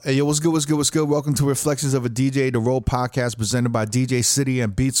Hey, yo, what's good, what's good, what's good? Welcome to Reflections of a DJ, the Roll podcast presented by DJ City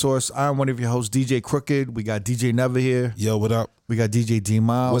and Beat Source. I'm one of your hosts, DJ Crooked. We got DJ Never here. Yo, what up? We got DJ D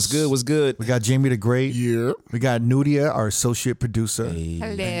Miles. What's good, what's good? We got Jamie the Great. Yeah. We got Nudia, our associate producer.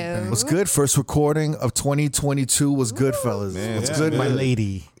 Hello. What's good? First recording of 2022. What's good, fellas? Man, what's yeah, good, my man.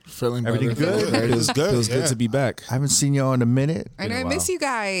 lady? Feeling Everything better. good? Feels good. Feels good to be back. I haven't seen y'all in a minute. I know I miss you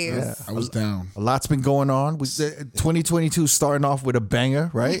guys. I was down. A lot's been going on. 2022 starting off with a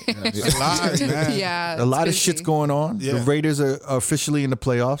banger, right? A lot, man. Yeah. A lot of shit's going on. Yeah. The Raiders are officially in the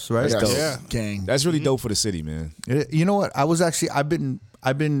playoffs, right? Yes. dope. Yeah. Gang. That's really dope for the city, man. You know what?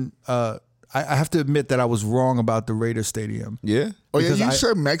 I have to admit that I was wrong about the Raiders Stadium. Yeah? Oh, yeah, because you I-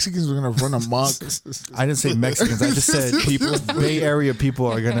 said Mexicans were going to run amok. I didn't say Mexicans. I just said people, Bay Area people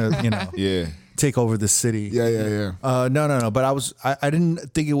are gonna, Yeah. take over the city. Yeah. No. But I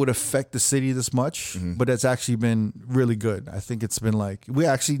didn't think it would affect the city this much. But it's actually been really good. I think it's been like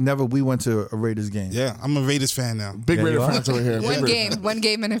we went to a Raiders game. Yeah, I'm a Raiders fan now. Big Yeah, Raider you are? fans over here. One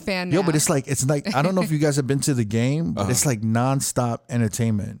game and a fan now. Yo, but it's like I don't know if you guys have been to the game, but it's like nonstop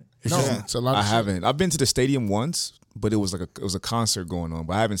entertainment. It's No, just, it's a lot I of shit. haven't. I've been to the stadium once, but it was a concert going on.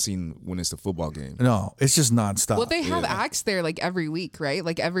 But I haven't seen when it's the football game. no, it's just nonstop. well, they have acts there like every week, right?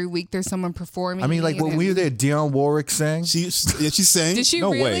 Like every week there's someone performing. I mean, like when we were there, Dionne Warwick sang. She sang. Did she No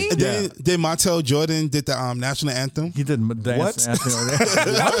really? way. And then Montel Jordan did the national anthem. He did dance. What? Anthem over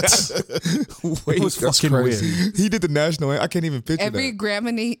there. Wait, It was that's fucking crazy. weird. He did the national. I can't even picture Every that.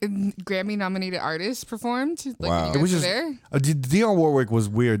 Grammy nominated artist performed. Like, Wow. when It you was guys just were there. Dionne Warwick was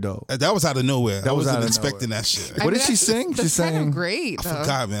weird though. That was out of nowhere. I was wasn't out of expecting that shit. What did she that's- sing? She That's kind sang. of great. I though.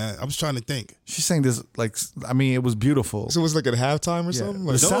 forgot, man. I was trying to think. She sang this it was beautiful. So it was like at halftime or something?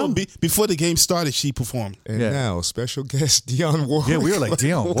 Like, The No, sound- before the game started, she performed. and Yeah. now, special guest Dionne Warwick. Yeah, we were like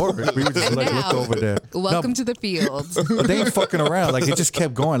Dionne Warwick. We were just like looked Now. over there. Welcome to the field. But they ain't fucking around. Like it just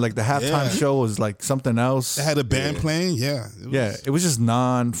kept going. Like the halftime Yeah. show was like something else. They had a band playing. Yeah. It was- Yeah, it was just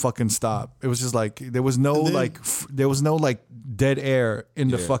non fucking stop. It was just like there was no dead air in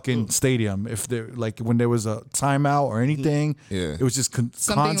the fucking stadium. If there when there was a timeout or anything, Yeah. it was just Something was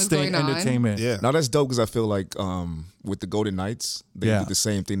constant going on. entertainment. Yeah. Now that's dope because I feel like with the Golden Knights, they Yeah. do the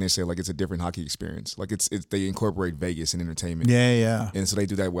same thing. They say like it's a different hockey experience. Like it's they incorporate Vegas in entertainment. Yeah. And so they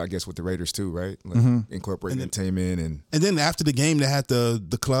do that, I guess, with the Raiders too, right? Like Mm-hmm. incorporate entertainment and And then after the game, they had the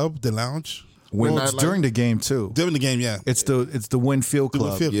club, the lounge. Well, When it's I, during the game too. During the game, yeah. It's the Winfield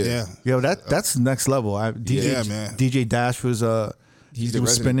Club. Fifth, Yeah. yeah. Yo, that's next level. Yeah, man. DJ Dash was he's he the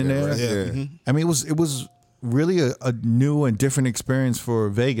was resident spinning there. right? Yeah. Yeah. I mean, it was really a new and different experience for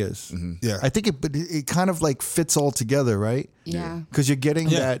Vegas. Yeah. I think it kind of like fits all together, right? Yeah. Because you're getting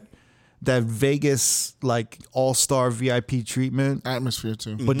Yeah. that Vegas like all-star VIP treatment, Atmosphere,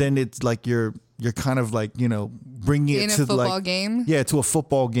 too. but then it's like you're kind of like bringing it In a to football like game? yeah, to a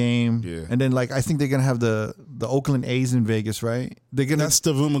football game. Yeah. And then like I think they're gonna have the Oakland A's in Vegas, right? They're gonna That's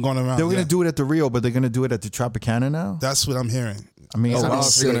the rumor going around. they were yeah. gonna do it at the Rio, but they're gonna do it at the Tropicana now. That's what I'm hearing. I mean, Oh, I wow. mean,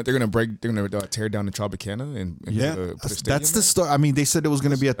 So they're gonna tear down the Tropicana and Yeah. put a stadium that's the there? story. I mean, they said it was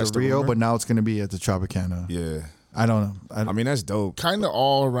gonna be at the That's the Rio, rumor? but now it's gonna be at the Tropicana. Yeah. I don't know. I mean, that's dope. Kind of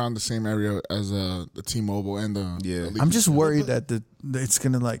all around the same area as the T-Mobile and the Yeah. Allegiant. I'm just worried that it's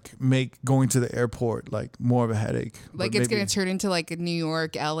gonna like make going to the airport like more of a headache. Like But it's maybe- going to turn into like New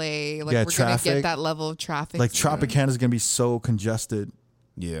York, LA. Like Yeah, we're going to traffic. get that level of traffic. like Tropicana is gonna be so congested.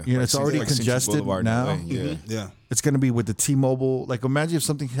 Yeah. You know, it's already Central congested Boulevard in now. LA. Yeah. Yeah. It's gonna be with the T-Mobile. Like imagine if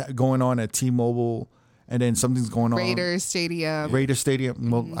something going on at T-Mobile and then something's going on Raiders Stadium. Raider Stadium.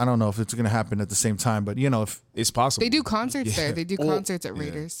 Well, I don't know if it's gonna happen at the same time, but if It's possible. They do concerts there. They do concerts at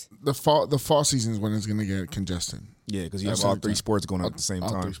Raiders. the fall season is when it's going to get congested. Yeah, because you That's have all every three time. sports going on at the same All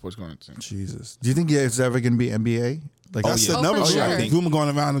time. three sports going at the same time. Jesus, do you think it's ever gonna be NBA? Like That's yeah. another Oh, for rumor. sure. Rumor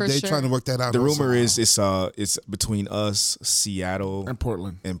going around. For They sure. trying to work that out. The also. rumor is it's between us, Seattle, And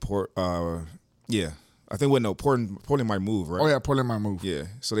Portland. and yeah. I think Portland might move, right? Oh, yeah, Portland might move. Yeah.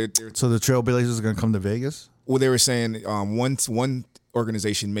 So they're so the Trailblazers are gonna come to Vegas. well, they were saying one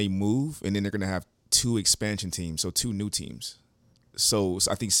organization may move, and then they're going to have two expansion teams, so two new teams. So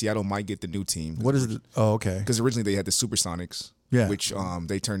I think Seattle might get the new team. What is it? Oh, okay. Because originally they had the Supersonics, Yeah. which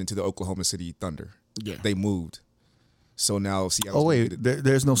they turned into the Oklahoma City Thunder. Yeah. They moved. So now Seattle. Oh wait,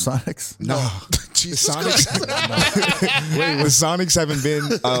 there's no Sonics. No, Jesus the Sonics. Wait, the Sonics haven't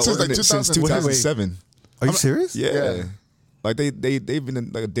been since 2007. Are you serious? Yeah. Like they've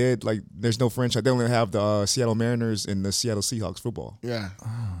been like dead. Like there's no franchise. They only have the Seattle Mariners and the Seattle Seahawks football. Yeah.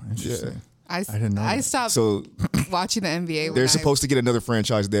 Interesting. I didn't know I that. stopped So watching the NBA. When they're I- supposed to get another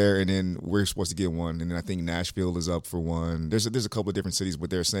franchise there, and then we're supposed to get one. And then I think Nashville is up for one. There's a couple of different cities, but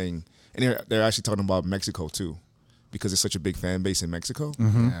they're saying, and they're actually talking about Mexico too, because it's such a big fan base in Mexico.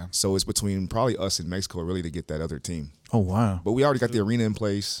 Yeah. So it's between probably us and Mexico really to get that other team. Oh wow. But we already got the arena in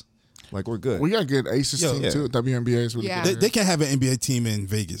place. Like we're good. We got good Aces team yeah. too. WNBA is really Yeah. good. They can't have an NBA team in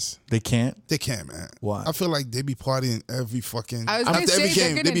Vegas. They can't. They can't, man. Why? I feel like they be partying every fucking. I was gonna after every say, they're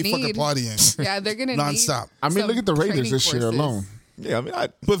game, they gonna be fucking need- partying. Yeah, they're gonna Nonstop. Need I mean, look some at the Raiders training this year courses. alone. yeah, I mean,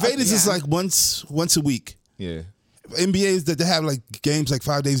 But Vegas is yeah. like once a week. yeah. NBA is that they have like games like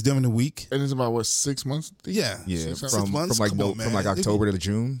 5 days during the week. And it's about, what, 6 months? Yeah, Yeah, 6 from months. like Come on, man. October to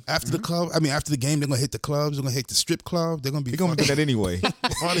June. After the club, after the game, they're gonna hit the clubs. They're gonna hit the strip club. They're gonna be. They're gonna do that anyway.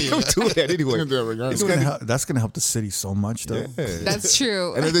 partying. They're doing that anyway. They're gonna do that regardless. That's gonna help the city so much, though. Yeah. That's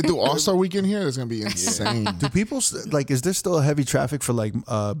true. And if they do All-Star Weekend here, it's going to be insane. Do people like? Is there still heavy traffic for like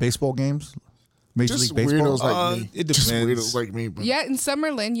baseball games? Major Just League Baseball. weirdos like me. It Just depends. weirdos like me. But Yeah, in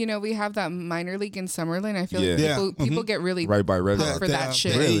Summerlin, we have that minor league in Summerlin. I feel Yeah. like Yeah. people get really Right by Red pumped Rock. for that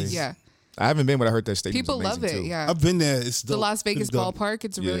shit. Really? Yeah, I haven't been, but I heard that stadium. people love it. Too. Yeah, I've been there. It's the dope. Las Vegas It's dope. ballpark.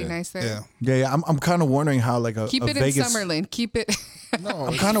 It's really Yeah. nice there. Yeah. Yeah. I'm kind of wondering how like a Keep a it Vegas. in Summerlin. Keep it. no,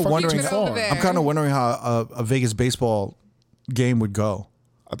 I'm kind of fucking wondering. Keep it over there. I'm kind of wondering how a Vegas baseball game would go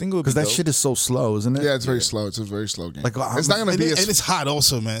I think it would because be that dope. shit is so slow, isn't it? Yeah, it's very slow. It's a very slow game. Like, it's not going to And, be and as... it's hot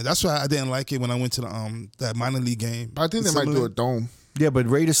also, man. That's why I didn't like it when I went to the that minor league game. I think they might do a dome. Yeah, but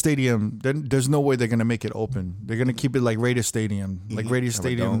Raider Stadium, there's no way they're gonna make it open. They're gonna keep it like Raider Stadium. Like Raider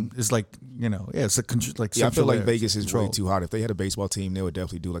Stadium dome. is like it's a like. Yeah, I feel central like air Vegas is way control. too hot. If they had a baseball team, they would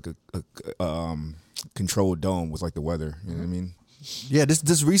definitely do like a controlled dome with like the weather. You know what I mean? Yeah,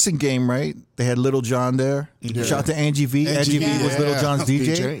 this recent game, right? They had Little John there. Shout out to Angie V. Angie V V, was Little yeah. John's DJ.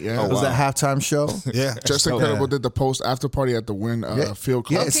 DJ, yeah. It was wow. that halftime show. Yeah, Just Oh, Incredible yeah. did the post after party at the Wynn Field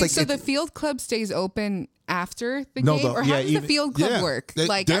Club. Yeah, it's Okay, like so it- the field club stays open after the No, game, or how yeah, does the even- field club yeah. work? They-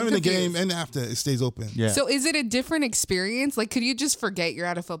 during I'm the game confused. and after, it stays open. Yeah. So is it a different experience? Like, could you just forget you're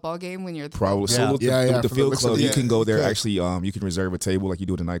at a football game when you're at the Probably. Yeah. So with Yeah, the, yeah, with the for the field listen- club, you yeah, can go there. correct. Actually, you can reserve a table like you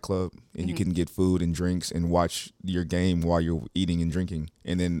do at a nightclub, and you can get food and drinks and watch your game while you're eating and drinking.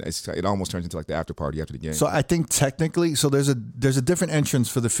 And then it almost turns into like the after party after the game. So I think technically, so there's a different entrance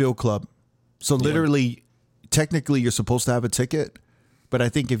for the field club. So literally, technically, you're supposed to have a ticket, but I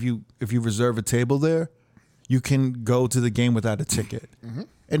think if you reserve a table there, you can go to the game without a ticket.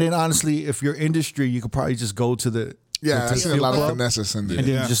 And then honestly, if you're industry, you could probably just go to the Yeah, to I the see a field lot of club finesses in there. and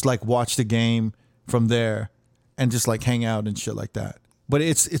then Yeah. just like watch the game from there and just like hang out and shit like that. But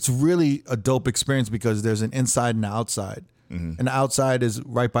it's really a dope experience because there's an inside and an outside. And the outside is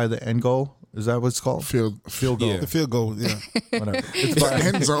right by the end goal. Is that what it's called? Field goal. Yeah. The field goal, yeah. Whatever. It's by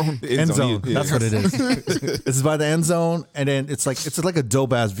end zone. end zone. yeah. That's what it is. It's by the end zone, and then it's like a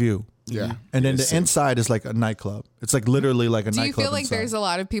dope ass view. Yeah. And then Yeah, the sick. inside is like a nightclub. It's like literally like a Do you nightclub. feel like inside. there's a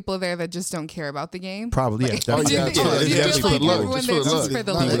lot of people there that just don't care about the game? Probably yeah. Oh, definitely. yeah, Do you totally. feel Yeah, like just for the look, everyone just for there the just look. for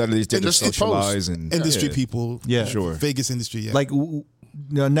the People look? that are just there to Industry socialize and Industry yeah. people. Yeah. Sure. Vegas industry, yeah. Like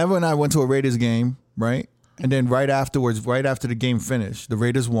Never and I went to a Raiders game, right? And then right afterwards, right after the game finished, the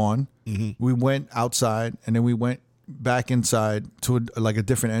Raiders won. We went outside, and then we went back inside to a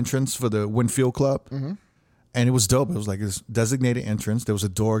different entrance for the Winfield Club. And it was dope. It was like this designated entrance. There was a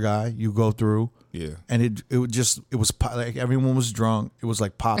door guy you go through. Yeah. And it was like everyone was drunk. It was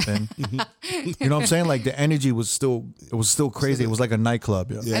like popping. You know what I'm saying? Like the energy was still crazy. It was like a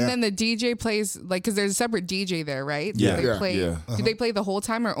nightclub. Yeah. And then the DJ plays because there's a separate DJ there, right? Yeah. Do they Yeah. play, Yeah. Do they play the whole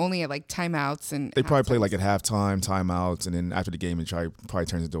time or only at like timeouts and? They probably play halftimes? like at halftime, timeouts, and then after the game, it probably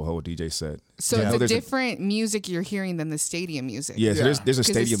turns into a whole DJ set. So Yeah. it's No, a there's a- different music you're hearing than the stadium music. Yeah, so Yeah. there's a 'Cause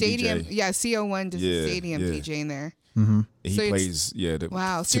the stadium, DJ. yeah, CO1 does Yeah, the stadium yeah. DJ in there. And he So it's- plays. Yeah.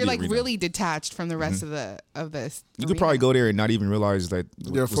 Wow, so to you're the like arena. really detached from the rest of this. You could probably go there and not even realize that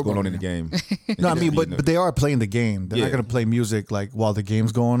what's going on in the game. No, I mean, but they are playing the game. They're not Yeah. gonna play music like while the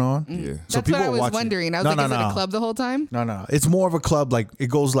game's going on. Yeah. So That's what people I are was watching. wondering. I was No, like, no, is it no. a club the whole time? No. It's more of a club. Like it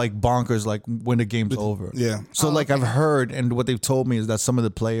goes like bonkers. Like when the game's over. Yeah. So like I've heard, and what they've told me is that some of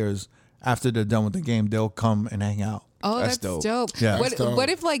the players, after they're done with the game, they'll come and hang out. Oh, That's that's, dope. dope. Yeah. What That's dope. What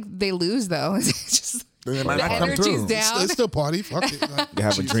if like they lose though? It's just They might the not come energy's through. down. It's still party. Fuck it. They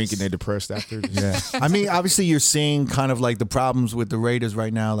have a drink and they're depressed after. Yeah. I mean, obviously, you're seeing kind of like the problems with the Raiders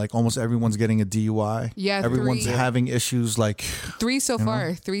right now. Like almost everyone's getting a DUI. Yeah, Everyone's 3. having issues. Like 3 so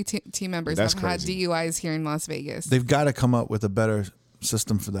far. 3 team members That's have had crazy. DUIs here in Las Vegas. they've got to come up with a better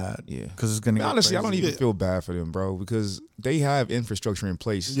system for that. Yeah. Because it's going to get Honestly, I don't crazy. even feel bad for them, bro, because they have infrastructure in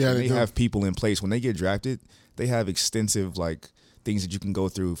place. Yeah, And they they do. have people in place. When they get drafted, they have extensive like things that you can go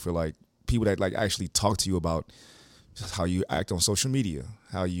through for like people that like actually talk to you about just how you act on social media,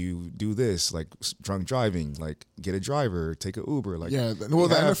 how you do this, like drunk driving, like get a driver, take an Uber, like Yeah, well,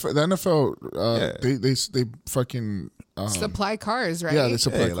 the NFL, they fucking Supply cars, right? yeah, they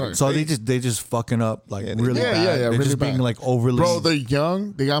supply like, cars. So they just fucking up like really Yeah, bad. yeah, They're really just being bad. like overly. Bro, they're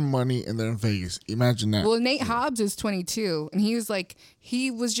young, they got money, and they're in Vegas. Imagine that. Well, Nate Hobbs is 22, and he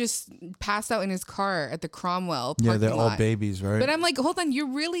was just passed out in his car at the Cromwell parking yeah, they're all lot. babies, right? But I'm like, hold on,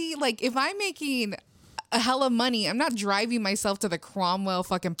 you're really like, if I'm making a hell of money, I'm not driving myself to the Cromwell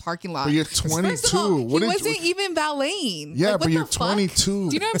fucking parking lot. But you're First of 22. all, What he did wasn't even valeting. Yeah, Like, but what you're the fuck? 22.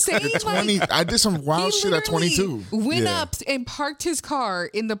 Do you know what I'm saying? You're 20. Like, I did some wild he shit at literally 22. Went Yeah. up and parked his car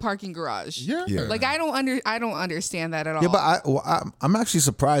in the parking garage. Yeah. Yeah. Like I don't understand that at all. yeah, but I'm actually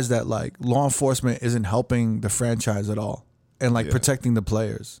surprised that like law enforcement isn't helping the franchise at all and like protecting the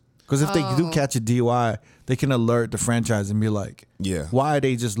players. Because if they do catch a DUI, they can alert the franchise and be like, Yeah. why are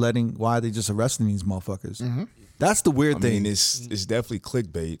they just arresting these motherfuckers? That's the weird I thing. mean, it's definitely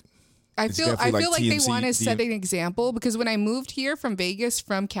clickbait. I It's feel definitely like like they TMZ want to set an example because when I moved here from Vegas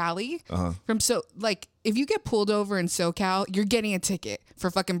from Cali, if you get pulled over in SoCal, you're getting a ticket for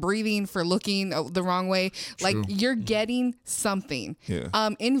fucking breathing, for looking the wrong way. Like you're getting something. Yeah.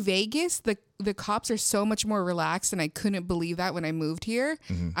 In Vegas, the cops are so much more relaxed, and I couldn't believe that when I moved here.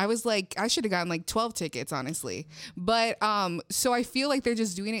 I was like, I should have gotten like 12 tickets, honestly. But so I feel like they're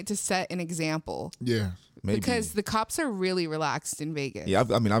just doing it to set an example. Yeah. Maybe. Because the cops are really relaxed in Vegas. Yeah,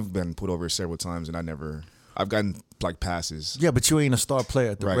 I've been pulled over several times, and I've gotten like passes. yeah, but you ain't a star player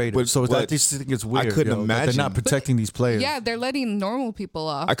at the Right, Raiders, but- so but I just think it's weird. couldn't that imagine- they're not protecting these players. Yeah, they're letting normal people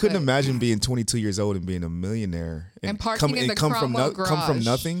off. I couldn't but- imagine being 22 years old and being a millionaire And parking in the come from Cromwell come from garage.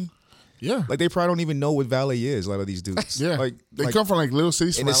 nothing. Yeah. Like they probably don't even know what valet is. A lot of these dudes. Yeah. like they come from like little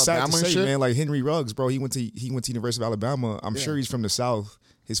cities and from it's sad Alabama to and say, shit. man. Like Henry Ruggs, bro. He went to University of Alabama. I'm sure he's from the South.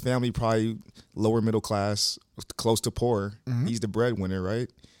 His family probably lower middle class, close to poor. Mm-hmm. He's the breadwinner, right?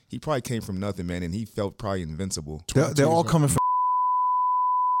 He probably came from nothing, man, and he felt probably invincible. They're all coming from.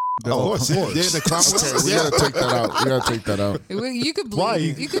 They're all course. coming- Yeah, the Cromwell. We gotta take that out. We gotta take that out. You could bleed. Why?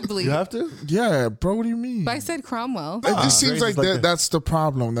 You could bleed. You have to? Yeah, bro. What do you mean? But I said Cromwell. It just seems Raiders like like that. that's the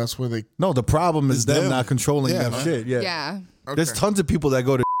problem. That's where they. No, the problem is them them. not controlling Yeah, that man. shit. Yeah. Yeah. There's tons of people that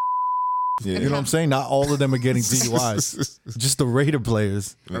go to. Yeah. You know what I'm saying? Not all of them are getting DUIs. Just the Raider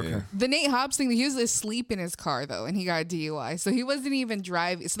players. Okay. The Nate Hobbs thing, he was asleep in his car though, and he got a DUI. So he wasn't even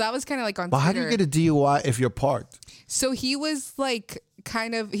driving. So that was kind of like on But how Twitter. do you get a DUI if you're parked? So he was like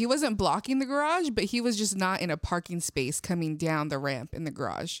he wasn't blocking the garage, but he was just not in a parking space coming down the ramp in the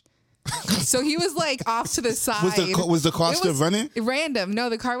garage. So he was like off to the side. Was the car It still was running? Random.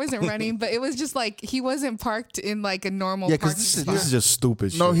 No, the car wasn't running, but it was just like he wasn't parked in like a normal Yeah, parking because spot. this is just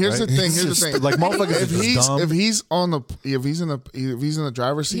stupid. No, shit, here's right? the thing. It's Here's the just thing. Like motherfuckers if are he's just dumb. if he's in the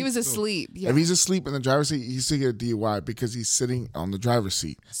driver's seat, He was asleep. Yeah. If he's asleep in the driver's seat, he's still get a DUI because he's sitting on the driver's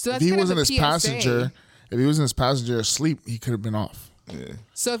seat. So if that's he kind was of in a his PSA. passenger, if he was in his passenger asleep, he could have been off.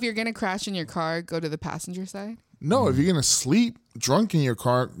 So if you're gonna crash in your car, go to the passenger side. No, if you're gonna sleep drunk in your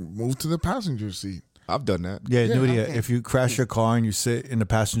car, move to the passenger seat. I've done that. Yeah, Nudia, okay. if you crash your car and you sit in the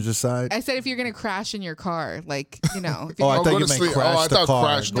passenger side. I said if you're gonna crash in your car, like you know. If Oh, I you're thought go you to meant sleep. crash Oh, I the thought car.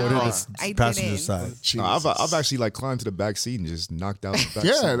 crash Go the to car. the I passenger didn't. side. No, I've actually like climbed to the back seat and just knocked out the back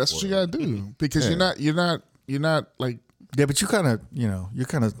seat. Yeah, that's what you gotta do because you're not like Yeah, but you kind of, you're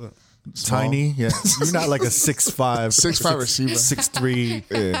kind of tiny. Yeah, you're not like a 6'5", 6'5" receiver.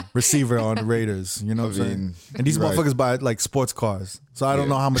 6'3" receiver on the Raiders. You know what I'm saying? mean, And these right. motherfuckers buy like sports cars, so I don't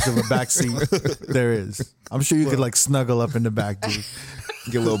know how much of a back seat there is. I'm sure you could like snuggle up in the back, dude.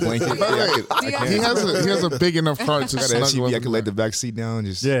 Get a little blanket. Yeah. he has a big enough car to Got an snuggle SUV. I up could let the back seat down and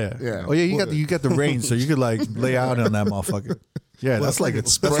just Yeah. Oh yeah, you got the range, so you could like lay out on that motherfucker. Yeah, that's like a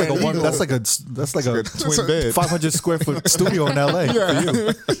twin bed. 500 square foot studio in LA for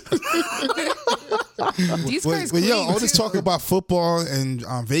you. These guys. But yo, clean, all this too. talk about football and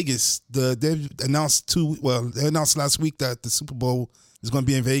Vegas. They announced last week that the Super Bowl is going to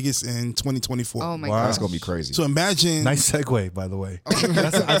be in Vegas in 2024. Oh my Wow. god. That's gonna be crazy. So imagine. Nice segue, by the way.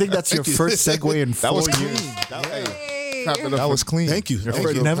 I think that's your first segue in 4 was years. That was clean. Thank you.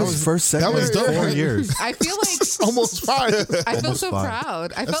 Thank you. Never's first segue that was in dope, 4 right? years. I feel like almost 5. I feel so fine.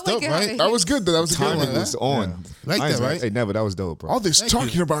 proud. I felt dope, like right? That was good. That was a good Timing one. was on. Like I ain't that, right? Hey, never. That was dope, bro. All this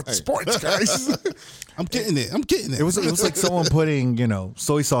talking about sports, guys. I'm getting it. I'm getting it. It was like someone putting,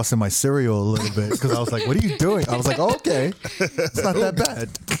 soy sauce in my cereal a little bit because I was like, what are you doing? I was like, oh, okay. It's not that bad.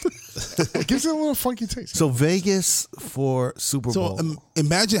 It gives it a little funky taste. So Vegas for Super So Bowl.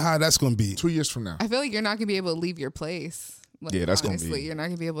 imagine how that's going to be. 2 years from now. I feel like you're not gonna be able to leave your place. Like, Yeah, that's gonna honestly, be- you're not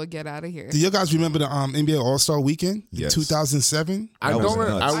gonna be able to get out of here. Do you guys remember the NBA All-Star Weekend in Yes. 2007? I That was don't.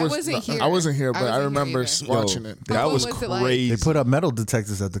 nuts. I wasn't here. I wasn't here, but I wasn't here remember either. watching Yo, it. That What was was it like? crazy. They put up metal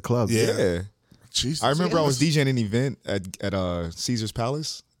detectors at the club. Yeah. Jesus. I remember I was DJing an event at Caesar's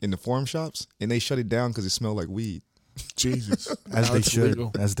Palace in the Forum Shops, and they shut it down because it smelled like weed. Jesus. As Now they it's should.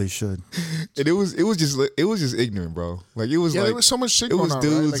 illegal. As they should. And it was just ignorant, bro. Like it was Yeah, like there was so much shit it going was on,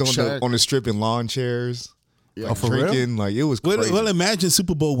 dudes right? Like Shaq. on the strip in lawn chairs, Yeah. Oh, for real? drinking. Like it was Well, crazy. well, imagine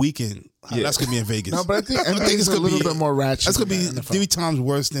Super Bowl weekend. Yeah. That's gonna be in Vegas. No, but I think I NBA think is it's a gonna little be- bit more ratchet. That's gonna be than the NFL. 3 times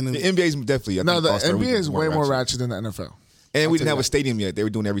worse than the the NBA's definitely. I No, think the All-Star NBA Weekend is way more ratchet than the NFL. And we I'll didn't have tell a stadium yet. They were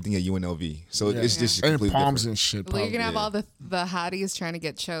doing everything at UNLV, so it's just And completely palms different. and shit. Well, you're Probably. gonna have all the hotties trying to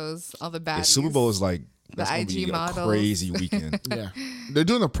get shows, all the baddies. The Super Bowl is like that's gonna IG be a models. crazy weekend. Yeah, they're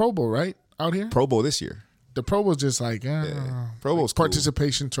doing the Pro Bowl right out here. Pro Bowl this year. The Pro Bowl is just like Pro Bowl's cool.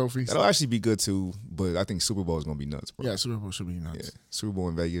 participation trophies. That'll actually be good too, but I think Super Bowl is gonna be nuts, bro. Yeah, Super Bowl should be nuts. Yeah. Super Bowl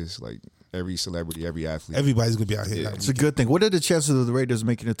in Vegas, like every celebrity, every athlete. everybody's gonna be out here. Yeah. that It's a good thing. What are the chances of the Raiders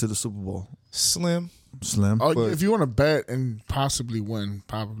making it to the Super Bowl? Slim. Slim. Oh, But- if you want to bet and possibly win,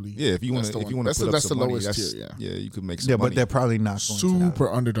 probably. Yeah, if you want that's to, the if you one. want to put that's up the some money, lowest that's, tier. yeah, you could make some Yeah, money. but they're probably not going to happen.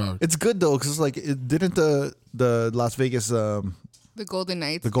 Super underdog. It's good though, because like it didn't the Las Vegas The Golden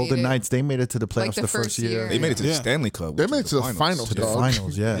Knights. the Golden made it. Knights, they made it to the playoffs Like the the first first year. year. They made it to the Yeah. Stanley Cup. They which made was it to the finals, To the dog.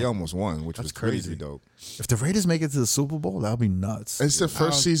 finals, They yeah. almost won, which was crazy crazy. dope. If the Raiders make it to the Super Bowl, that'll be nuts. It's the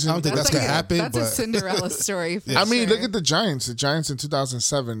first season. I don't think that's like gonna happen. That's a but Cinderella story. For I mean, sure. look at the Giants. The Giants in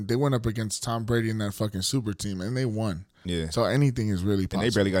 2007, they went up against Tom Brady and that fucking super team, and they won. Yeah, So anything is really and possible.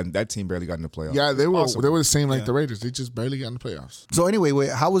 they barely got that team barely got in the playoffs. Yeah, they were Awesome. the same like the Raiders. They just barely got in the playoffs. So anyway, wait,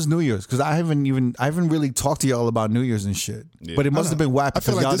 how was New Year's? Because I haven't really talked to y'all about New Year's and shit. Yeah. But it must have been whack I because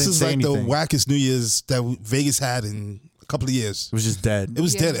feel like y'all this didn't is say like anything. the wackest New Year's that Vegas had in a couple of years. It was just dead. It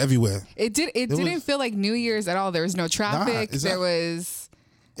was Yeah. dead everywhere. It didn't feel like New Year's at all. There was no traffic. is There that- was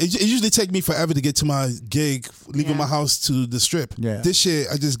It usually take me forever to get to my gig, leaving Yeah. my house to the strip. Yeah. This year,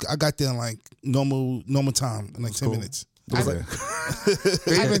 I got there in like normal time in like 10 minutes.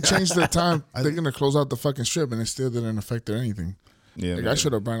 They even changed their time. They're gonna close out the fucking strip, and it still didn't affect it or anything. Yeah, Like man. I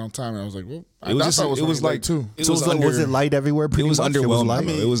should have been on time, and I was like, well, It was just, thought it was running late, like too. It So was, it was, under, was it light everywhere? It Pretty was much? underwhelming. light?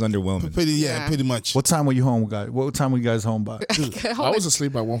 bro. It was underwhelming. Yeah. Pretty much. What time were you home, guys? What time were you guys home by? I was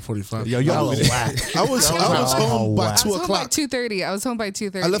asleep by 1:45. Yo, y'all are whack. I was home by wow. 2 I was home by o'clock. 2:30. I was home by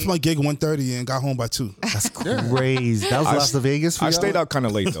 2:30. I left my gig 1:30 and got home by 2. That's crazy. That was Las Vegas for I y'all? stayed out kind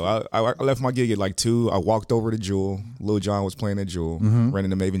of late though. I left my gig at like 2. I walked over to Jewel. Lil Jon was playing at Jewel. Ran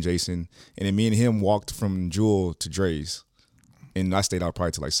into Maven Jason, and then me and him walked from Jewel to Dre's, and I stayed out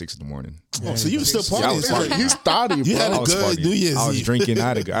probably till like 6 in the morning. Oh, so you were still Yeah, I partying. was still. partying. He's thotty, You bro. had I a was good partying. New Year's I was Eve. drinking. I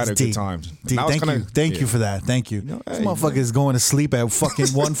had a good Deep. time. Deep. And I was Thank kinda- you. Thank yeah. you for that. Thank you. know, This hey, motherfucker is going to sleep at fucking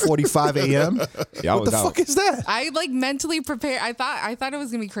 1:45 a.m. Yeah, I What was the out. fuck is that? I like mentally prepared. I thought it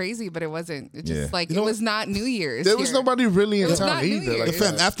was gonna be crazy, but it wasn't. It just Yeah. like You know it was not New Year's. There was here. nobody really in was town not New either. Like, Year's.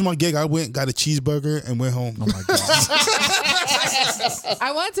 Fam, after my gig, I went, got a cheeseburger, and went home. Oh my god.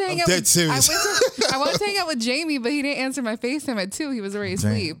 I wanted to hang out. dead with, serious. I wanted to hang out with Jamie, but he didn't answer my FaceTime at 2. He was already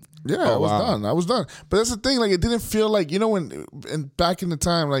Damn. asleep. yeah, Oh, I was done. But that's the thing. Like, it didn't feel like, you know, when and back in the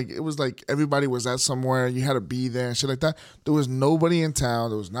time, like it was like everybody was at somewhere. You had to be there and shit like that. There was nobody in town.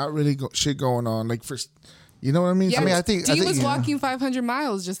 There was not really shit going on. Like you know what I mean? Yeah, I mean, I think- D was yeah. walking 500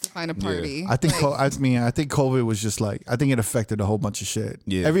 miles just to find a party. I think Like, I think COVID was just like I think it affected a whole bunch of shit.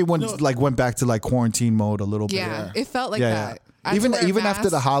 Yeah. Everyone like went back to like quarantine mode a little bit. yeah, it felt like Yeah, that. yeah. I had to Even wear a even after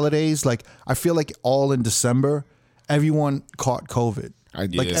the mask. holidays, like I feel like all in December, everyone caught COVID.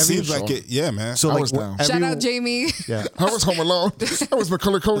 Like Yeah. Seems like it. Yeah, man. So I like was down. Shout everyone- out Jamie. Yeah. I was home alone. I was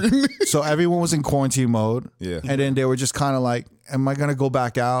Macaulay Culkin. So everyone was in quarantine mode. Yeah. And then they were just kind of like, am I gonna go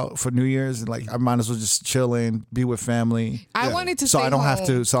back out for New Year's? And like I might as well just chill in, be with family. I wanted to So stay I don't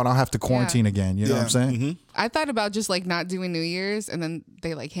home. have to quarantine again. You know what I'm saying? I thought about just like not doing New Year's, and then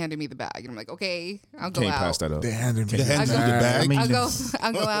they like handed me the bag, and I'm like, okay, I'll go Can't out. pass that up. They handed me They handed I you the go- bag. I mean,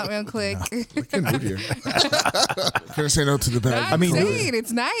 I'll go out real quick. Couldn't say no to the bag. I'm mean, saying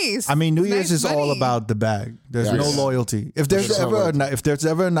it's nice. I mean, New It's Year's nice is all money. about the bag. There's Yes. no loyalty. If there's There's no ever loyalty. if there's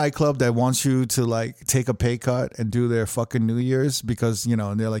ever a nightclub that wants you to like take a pay cut and do their fucking New Year's because you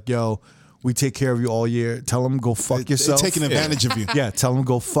know and they're like, yo, we take care of you all year. Tell them go fuck They're yourself. taking advantage of you. Yeah, tell them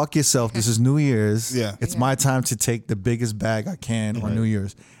go fuck yourself. This is New Year's. Yeah. It's my time to take the biggest bag I can on New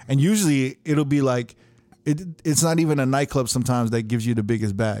Year's. And usually it'll be like it's not even a nightclub sometimes that gives you the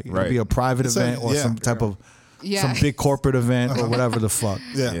biggest bag. It'll Right. be a private It's a- event or yeah. some type of Yeah. some big corporate event or whatever the fuck.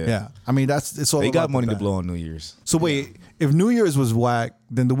 Yeah. Yeah. I mean it's all They about got the money to bag. blow on New Year's. So wait, if New Year's was whack,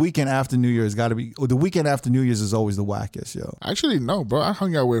 then the weekend after New Year's got to be. Or the weekend after New Year's is always the wackest, yo. Actually, no, bro. I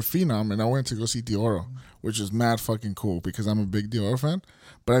hung out with Phenom and I went to go see Dioro. which is mad fucking cool because I'm a big Dior fan.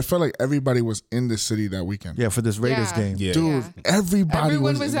 But I felt like everybody was in the city that weekend. Yeah, for this Raiders game. Yeah. Dude, everybody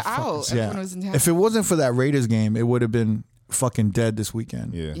Everyone was was in the fucking out. city. Everyone was in town. If it wasn't for that Raiders game, it would have been fucking dead this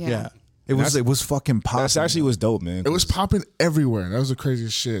weekend. Yeah. Yeah. It was fucking popping. That's actually was dope, man. It was popping everywhere. That was the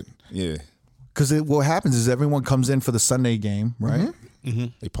craziest shit. Yeah. because what happens is everyone comes in for the Sunday game, right?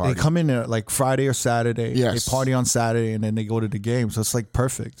 They party. They come in there like Friday or Saturday. Yes. They party on Saturday and then they go to the game. So it's like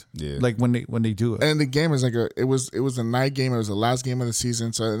perfect. Yeah. Like when they do it. And the game is like it was a night game. It was the last game of the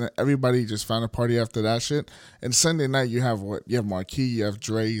season. So then everybody just found a party after that shit. And Sunday night you have Marquee, you have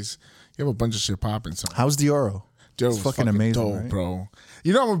Dre's, you have a bunch of shit popping. So How's Dioro? Joe It's was fucking amazing, dope, right? bro.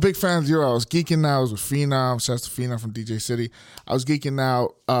 You know I'm a big fan of Dior. I was geeking out. I was with Phenom. Shouts to Phenom from DJ City. I was geeking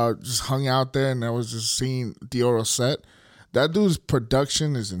out. Just hung out there and I was just seeing Dior set. That dude's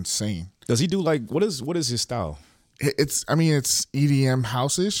production is insane. Does he do like what is his style? It's EDM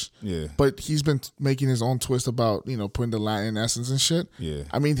house-ish. Yeah. But he's been making his own twist about, putting the Latin essence and shit. Yeah.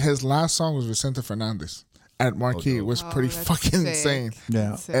 I mean, his last song was Vicente Fernandez at Marquee. It was pretty that's fucking sick. insane.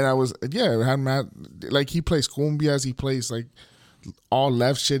 Yeah. That's sick. And I was, it had mad, like he plays cumbias, he plays like all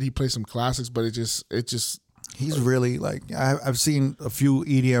left shit, he plays some classics, but it just, He's really like I've seen a few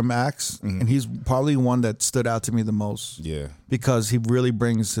EDM acts, and he's probably one that stood out to me the most. Yeah. Because he really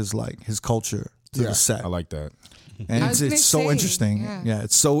brings his culture to Yeah. the set. I like that. And I was it's so gonna say, interesting. yeah. Yeah,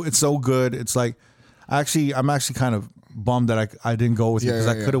 it's so good. It's like I'm actually kind of bummed that I didn't go with you because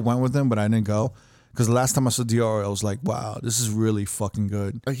I could have went with him, but I didn't go. Because the last time I saw Dior, I was like, wow, this is really fucking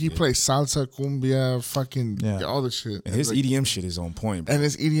good. like he plays salsa, cumbia, fucking all the shit. And his EDM shit is on point. Bro. And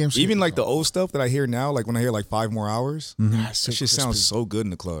his EDM shit. Even like the old stuff that I hear now, like when I hear like 5 More Hours, that shit sounds so good in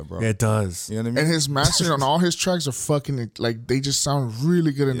the club, bro. It does. You know what I mean? And his mastering on all his tracks are fucking, like, they just sound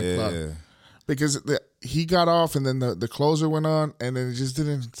really good in the club. Because he got off and then the closer went on and then it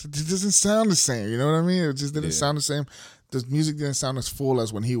doesn't sound the same. You know what I mean? It just didn't sound the same. The music didn't sound as full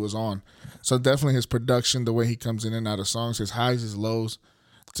as when he was on. So definitely his production, the way he comes in and out of songs, his highs, his lows.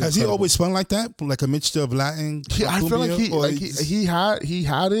 Has he always spun like that? Like a mixture of Latin? I feel like cumbia, he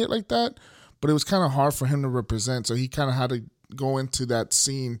had it like that, but it was kind of hard for him to represent. So he kind of had to go into that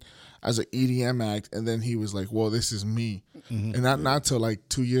scene as an EDM act, and then he was like, "Whoa, this is me." And not till like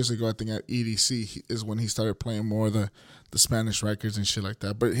 2 years ago, I think at EDC is when he started playing more of the Spanish records and shit like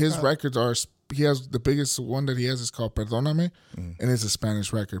that. But his records are. He has the biggest one that he has is called Perdóname, and it's a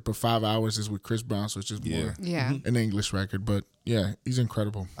Spanish record. But 5 Hours is with Chris Brown, so it's just more Yeah. an English record. But yeah, he's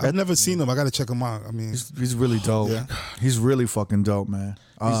incredible. I've never seen him. I got to check him out. I mean, He's really dope. He's really fucking dope, man.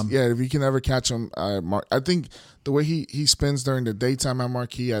 If you can ever catch him, I think the way he spins during the daytime at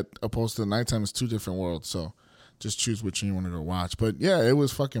Marquee opposed to the nighttime is two different worlds. So just choose which one you want to go watch. But yeah, it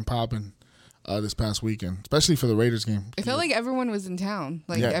was fucking popping this past weekend, especially for the Raiders game. I felt like everyone was in town.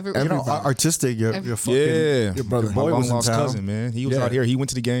 Like Yeah, everyone. Artistic, your fucking your brother. my boy long was in lost town. cousin, man. He was Yeah. out here. He went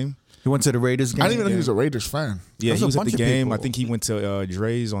to the game. He went to the Raiders game. I didn't even know he was a Raiders fan. Yeah, There's he a was at bunch the of game. people. I think he went to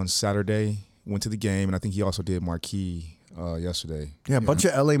Dre's on Saturday. Went to the game, and I think he also did Marquee yesterday. Yeah, a bunch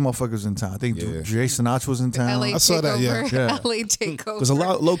of LA motherfuckers in town. I think Yeah. Jay Sinatra was in town. LA I saw that, yeah. takeover. Yeah. LA takeover. Because a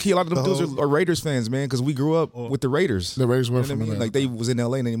lot of them dudes are Raiders fans, man. Because we grew up with the Raiders. The Raiders were You know from what I mean? Atlanta. Like they was in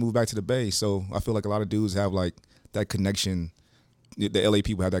LA and then they moved back to the Bay. So I feel like a lot of dudes have like that connection. The LA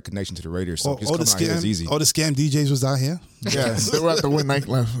people have that connection to the Raiders. So just all the coming out here is easy. scam DJs was out here. Yeah, they were at the Win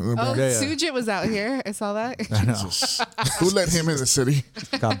nightclub. Oh, Yeah. Sujit was out here. I saw that. I know. Who let him in the city?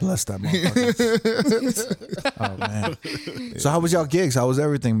 God bless that motherfucker. Oh man. So how was y'all gigs? How was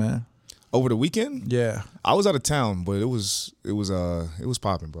everything, man? Over the weekend, Yeah. I was out of town, but it was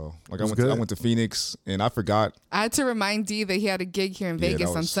popping, bro. Like I good? went to Phoenix and I forgot. I had to remind Dee that he had a gig here in Yeah, Vegas that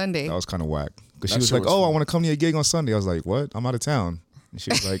on was- Sunday. That was kind of whack. Because That she was shit like, was "Oh, I fun. want to come to your gig on Sunday." I was like, "What? I'm out of town." And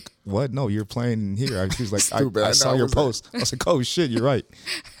she was like, "What? No, you're playing here." She was like, Stupid. I I know, saw I your was like- post. I was like, "Oh shit, you're right."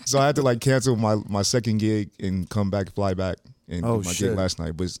 So I had to like cancel my second gig and come back, fly back, and Oh, do my shit. gig last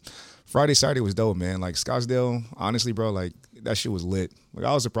night. But Friday, Saturday was dope, man. Like Scottsdale, honestly, bro, like that shit was lit. Like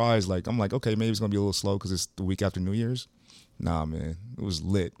I was surprised. Like I'm like, okay, maybe it's gonna be a little slow because it's the week after New Year's. Nah, man, it was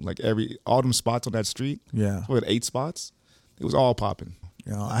lit. Like all them spots on that street. Yeah. We had 8 spots. It was all popping.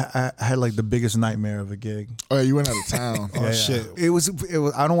 You know, I had like the biggest nightmare of a gig. Oh, yeah, you went out of town. Oh shit! It was.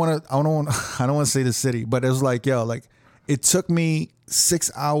 I don't want to say the city, but it was like, like it took me 6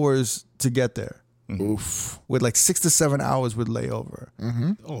 hours to get there. Oof. With like 6 to 7 hours with layover,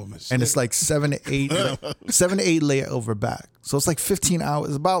 Oh man! and it's like 7 to 8 layover back. So it's like 15 hours.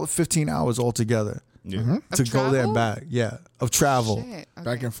 It's about 15 hours altogether Yeah. to Of go there travel? and back. Yeah, of travel. Shit. Okay.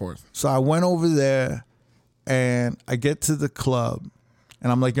 Back and forth. So I went over there, and I get to the club,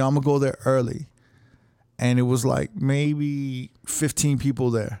 and I'm like, yo, I'm gonna go there early, and it was like maybe 15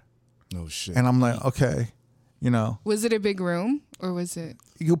 people there. No shit. And I'm like, okay, you know, Was it a big room or was it?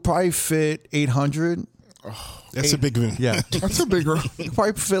 you could probably fit 800. That's a big room. Yeah, That's a big room. you could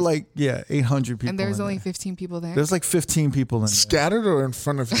probably fit like 800 people. And there's in only there. 15 people there. There's like 15 people in there. Scattered or in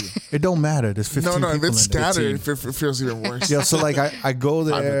front of you? It don't matter. There's 15 No, if people it's in there. scattered, it feels even worse. Yeah, so like I go at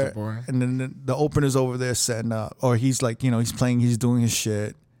the there, bar. and then the opener's over there setting up, or he's like, you know, he's playing, he's doing his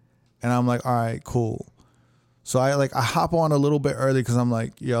shit, and I'm like, all right, cool. So I hop on a little bit early because I'm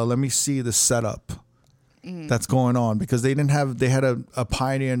like, yo, let me see the setup that's going on, because they had a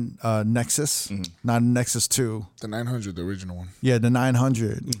Pioneer Nexus, not a Nexus 2. The 900, the original one. Yeah, the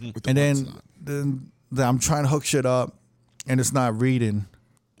 900. With the And one slot. then I'm trying to hook shit up, and it's not reading.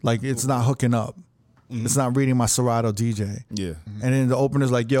 Like, it's not hooking up. It's not reading my Serato DJ. Yeah. And then the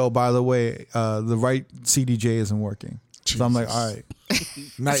opener's like, yo, by the way, the right CDJ isn't working. So I'm like, Jesus. all right.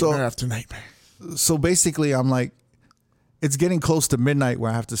 Nightmare So- after nightmare. So basically, I'm like, it's getting close to midnight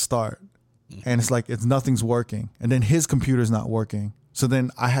where I have to start. And it's like, nothing's working. And then his computer's not working. So then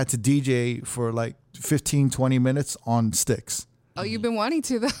I had to DJ for like 15, 20 minutes on sticks. Oh, you've been wanting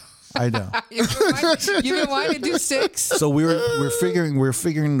to though. I know. You've been wanting to do 6. So we're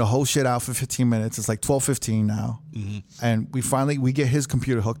figuring the whole shit out for 15 minutes. It's like 12:15 now, and we get his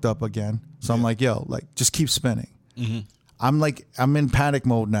computer hooked up again. So I'm like, yo, like just keep spinning. I'm in panic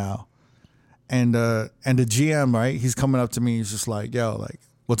mode now, and the GM, right? He's coming up to me. He's just like, yo, like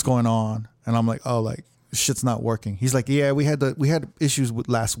what's going on? And I'm like, oh, like shit's not working. He's like, yeah, we had issues with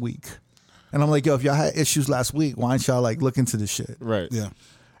last week, and I'm like, yo, if y'all had issues last week, why don't y'all like look into this shit? Right. Yeah.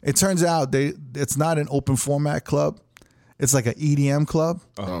 It turns out it's not an open format club. It's like an EDM club.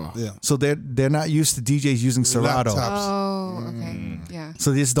 Yeah. So they're not used to DJs using Serato. Laptops. Oh, okay. Yeah.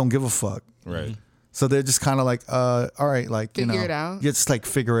 So they just don't give a fuck. Right. So they're just kind of like, all right, like, you know. Figure it out. Just like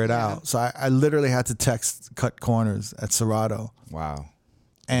figure it out. So I literally had to text Cut Corners at Serato. Wow.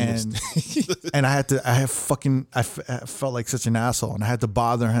 And and I felt like such an asshole, and I had to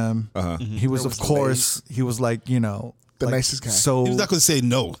bother him. He was, of course, he was like, you know, The like, nicest guy. So He was not going to say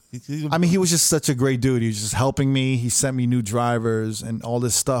no. I mean, he was just such a great dude. He was just helping me. He sent me new drivers and all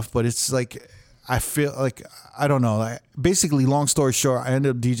this stuff. But it's like, I feel like, I don't know. Like, basically, long story short, I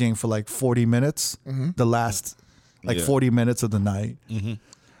ended up DJing for like 40 minutes, the last like Yeah. 40 minutes of the night.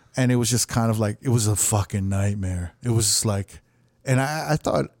 And it was just kind of like, it was a fucking nightmare. It was just like, and I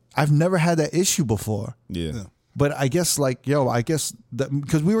thought, I've never had that issue before. Yeah. But I guess like,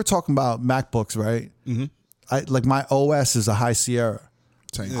 because we were talking about MacBooks, right? Like my OS is a High Sierra.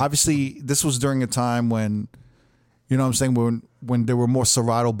 Same. Obviously, this was during a time when, you know what I'm saying, when there were more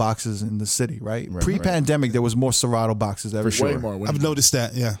Serato boxes in the city, right? Pre-pandemic, there was more Serato boxes everywhere. Way more. Way I've more. noticed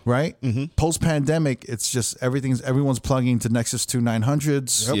that. Yeah. Right? Post-pandemic, it's just everyone's plugging to Nexus 2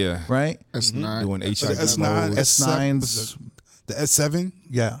 900s. Yeah. Right? S9. Doing S9, H9. S9s. The S7.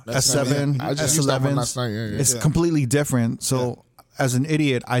 Yeah. That's S7, I just used that one last S11s. night. Yeah. It's completely different. So as an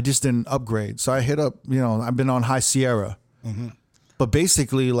idiot, I just didn't upgrade. So I hit up, I've been on High Sierra. But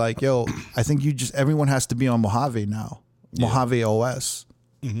basically, like, I think everyone has to be on Mojave now. Mojave OS.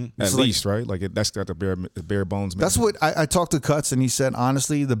 At least, right? Like that's got the bare bones. That's what I talked to Cuts, and he said,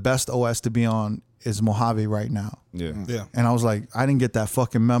 honestly, the best OS to be on is Mojave right now. Yeah. Yeah. And I was like, I didn't get that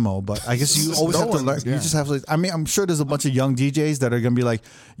fucking memo, but I guess you always No have to one- learn. yeah. You just have to. I mean, I'm sure there's a bunch of young DJs that are gonna be like,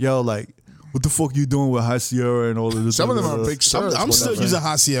 yo, like, what the fuck you doing with High Sierra and all of this? Some of them are big I'm, sirs. I'm still whatever. using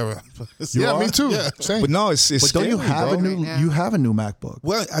High Sierra. Yeah, me are? too. Yeah. Same. But no, it's But don't you scary, have bro. a new? Yeah. You have a new MacBook.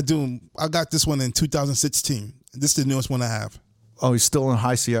 Well, I do. I got this one in 2016. This is the newest one I have. Oh, he's still in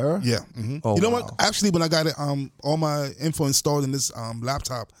High Sierra. Yeah. Oh, You know wow. what? Actually, when I got it, all my info installed in this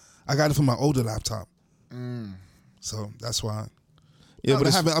laptop, I got it from my older laptop. So that's why. Yeah, but I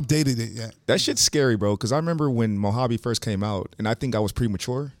it's, haven't updated it yet. that shit's scary, bro. Because I remember when Mojave first came out, and I think I was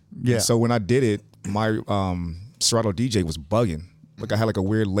premature. Yeah. And so when I did it, my Serato DJ was bugging. Like I had like a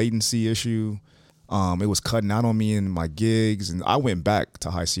weird latency issue. It was cutting out on me in my gigs, and I went back to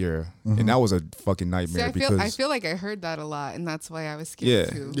High Sierra, and that was a fucking nightmare. See, I feel like I heard that a lot, and that's why I was yeah,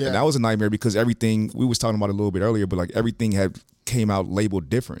 scared too. Yeah. and that was a nightmare because everything we was talking about it a little bit earlier, but like everything had came out labeled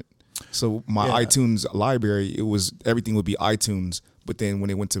different. So my Yeah. iTunes library, everything would be iTunes, but then when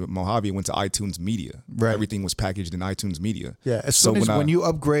it went to Mojave, it went to iTunes Media. Right. Everything was packaged in iTunes Media. Yeah. As So soon as when when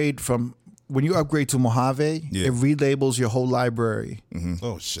you upgrade to Mojave, Yeah. it relabels your whole library.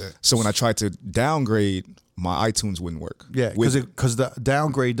 Oh shit. So when I tried to downgrade, my iTunes wouldn't work. Yeah, With- because the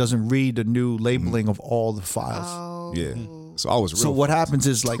downgrade doesn't read the new labeling of all the files. Oh. yeah. So I was real. So what happens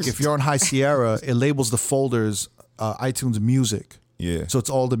is, like, if you're on High Sierra, it labels the folders iTunes Music. Yeah. So it's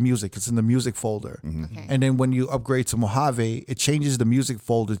all the music. It's in the music folder. Okay. And then when you upgrade to Mojave, it changes the music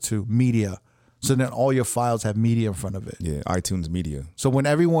folder to Media. So then all your files have media in front of it. Yeah, iTunes Media. So when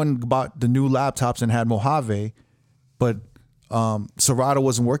everyone bought the new laptops and had Mojave, but Serato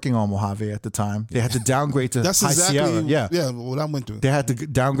wasn't working on Mojave at the time, they had to downgrade to That's High exactly Sierra. what I went through. They had to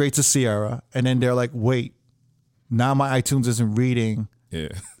downgrade to Sierra, and then they're like, wait, now my iTunes isn't reading Yeah.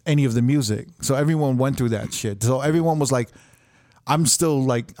 any of the music. So everyone went through that shit. So everyone was like, I'm still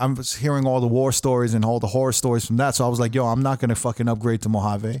like, I'm just hearing all the war stories and all the horror stories from that. So I was like, yo, I'm not gonna fucking upgrade to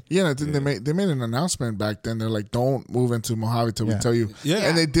Mojave. Yeah, I think they made an announcement back then. They're like, don't move into Mojave till we tell you. Yeah.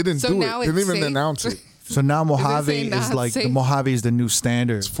 And they didn't So do now it. They it's didn't even safe? announce it. So now say Mojave not is like, the safe? Mojave is the new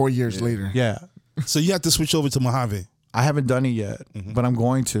standard. 4 years later. Yeah. So you have to switch over to Mojave. I haven't done it yet, but I'm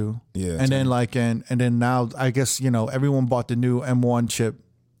going to. Yeah, And then like, and then now I guess, everyone bought the new M1 chip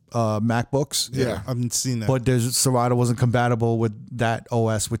MacBooks. Yeah. I've seen that. But there's Serato wasn't compatible with that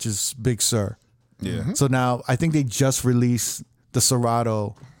OS, which is Big Sur. Yeah. So now I think they just released the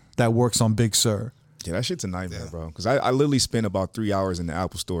Serato that works on Big Sur. Yeah, that shit's a nightmare, bro. Because I literally spent about 3 hours in the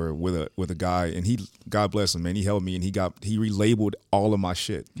Apple store with a guy, and he, God bless him, man, he helped me, and he relabeled all of my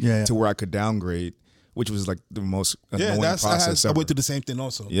shit to where I could downgrade, which was like the most annoying process I ever. went through the same thing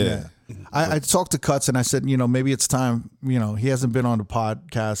also. Yeah. I talked to Cuts and I said, maybe it's time. He hasn't been on the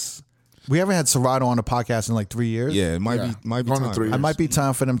podcast. We haven't had Serato on the podcast in like 3 years. Yeah, it might be Going on time. 3 It might be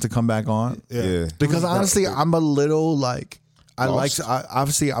time for them to come back on. Yeah. Because honestly, I'm a little like,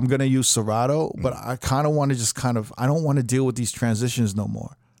 obviously I'm going to use Serato, but I kind of want to I don't want to deal with these transitions no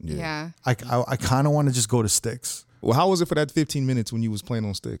more. Yeah. I kind of want to just go to sticks. Well, how was it for that 15 minutes when you was playing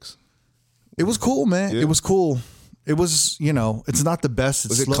on sticks? It was cool, man. Yeah. It was cool. It was, it's not the best.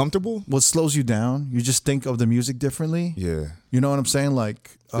 Was it comfortable? What slows you down? You just think of the music differently. Yeah. You know what I'm saying?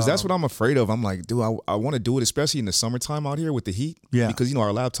 Like, Because that's what I'm afraid of. I'm like, dude, I want to do it, especially in the summertime out here with the heat. Yeah. Because, our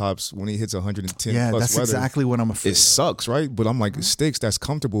laptops, when it hits 110 yeah, plus that's weather, exactly what I'm afraid it of. sucks, right? But I'm like, sticks, that's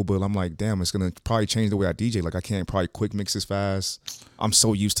comfortable. But I'm like, damn, it's going to probably change the way I DJ. Like, I can't probably quick mix as fast. I'm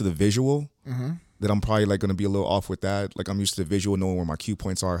so used to the visual that I'm probably like going to be a little off with that. Like, I'm used to the visual, knowing where my cue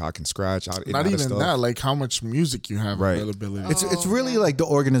points are, how I can scratch. Not even that, like how much music you have Right. availability. It's really like the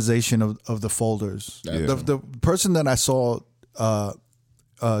organization of the folders. Yeah. The person that I saw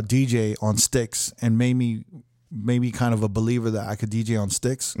DJ on sticks and made me kind of a believer that I could DJ on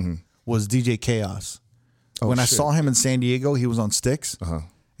sticks was DJ Chaos. When I saw him in San Diego, he was on sticks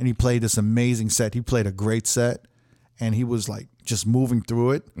and he played this amazing set. He played a great set and he was like just moving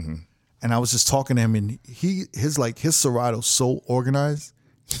through it. And I was just talking to him and his Serato's so organized.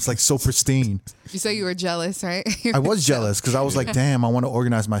 It's like so pristine. You say you were jealous, right? I was jealous because I was like, damn, I want to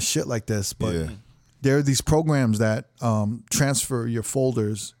organize my shit like this. But there are these programs that transfer your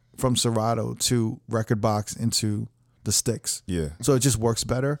folders from Serato to Rekordbox into the sticks. Yeah. So it just works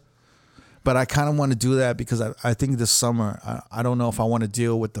better. But I kind of want to do that because I think this summer, I don't know if I want to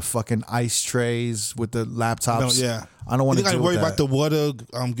deal with the fucking ice trays, with the laptops. I don't want to You got to deal worry with about that. the water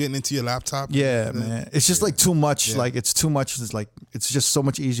getting into your laptop. Yeah, man. It's just like too much. Like it's too much. It's like it's just so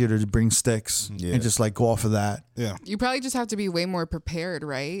much easier to bring sticks and just like go off of that. Yeah. You probably just have to be way more prepared,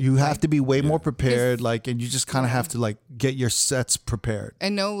 right? You have to be way more prepared, like, and you just kind of have to like get your sets prepared.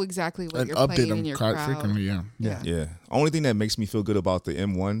 and know exactly what And you're update playing in them your quite crowd. frequently, yeah. Yeah. Only thing that makes me feel good about the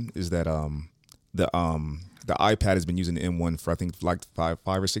M1 is that the iPad has been using the M1 for I think like five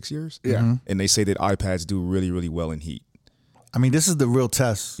or 6 years. Yeah. And they say that iPads do really, really well in heat. I mean, this is the real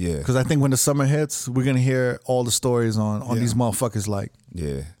test. Yeah. Because I think when the summer hits, we're gonna hear all the stories on these motherfuckers. Like,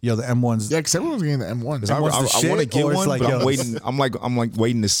 Yeah. yo, the M1s. Yeah, because everyone's getting the M1. I What's the want to shit, get or it's one, like, but yo, I'm waiting. I'm like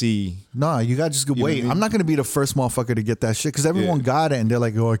waiting to see. Nah, you gotta just wait. know what I mean? I'm not gonna be the first motherfucker to get that shit because everyone got it and they're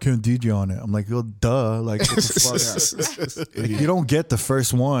like, oh, I can't DJ on it. I'm like, yo, duh. Like, what the fuck? Like, you don't get the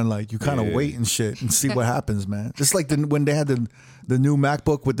first one. Like, you kind of wait and shit and see what happens, man. Just like when they had the new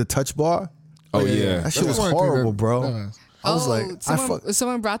MacBook with the touch bar. Oh yeah. That shit was That's the only thing horrible, that- bro. I was like,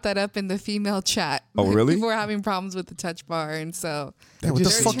 someone brought that up in the female chat. Oh, really? People were having problems with the touch bar, and so what the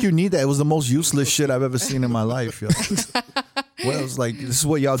fuck you need that? It was the most useless shit I've ever seen in my life, yo. Well, it was like, this is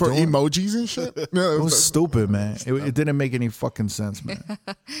what y'all For doing? emojis and shit? No, It was stupid, man. It didn't make any fucking sense, man.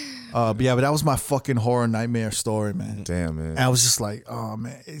 But that was my fucking horror nightmare story, man. Damn, man. And I was just like, oh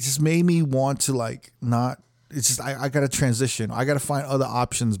man, it just made me want to like not. It's just I got to transition. I got to find other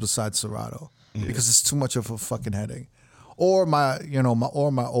options besides Serato because it's too much of a fucking headache. Or my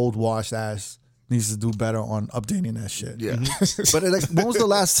old washed ass needs to do better on updating that shit. Yeah. But like, when was the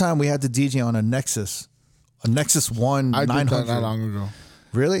last time we had to DJ on a Nexus 1 I did 900? that not long ago.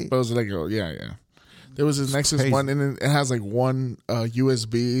 Really? But it was like, yeah. There was this Nexus crazy. one, and it has like one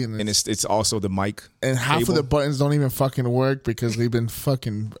USB, And it's also the mic. and half cable. of the buttons don't even fucking work because they've been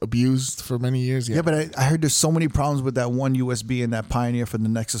fucking abused for many years. Yeah, but I heard there's so many problems with that one USB and that Pioneer for the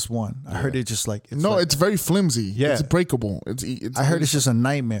Nexus One. I heard it just like it's very flimsy. Yeah. It's breakable. It's I heard it's just a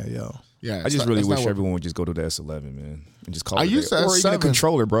nightmare, yo. yeah. I just really wish everyone would just go to the S11, man, and just call I it. used the or even a S7.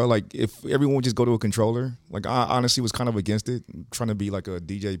 controller, bro. Like if everyone would just go to a controller, like I honestly was kind of against it, trying to be like a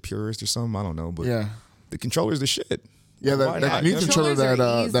DJ purist or something. I don't know, but Yeah. the controller's the shit. Yeah, Why that not? new You know? controller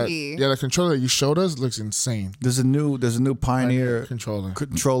Controllers that are easy. the controller that you showed us looks insane. There's a new Pioneer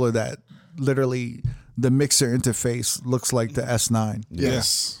Controller. that literally the mixer interface looks like the S9.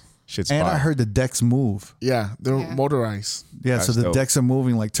 Yes. Shit's And fire. I heard the decks move. Yeah, they're Yeah. motorized. Yeah, so That's the dope. decks are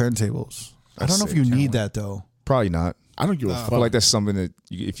moving like turntables. I don't know if sick. you need that though. Probably not. I don't give a I fuck. feel like that's something that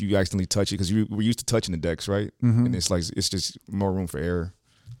if you accidentally touch it, because we're used to touching the decks, right? And it's like it's just more room for error.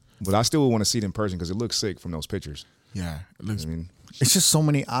 But I still want to see it in person because it looks sick from those pictures. yeah, it looks. I mean, It's just so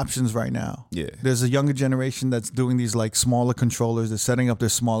many options right now. Yeah. There's a younger generation that's doing these like smaller controllers. They're setting up their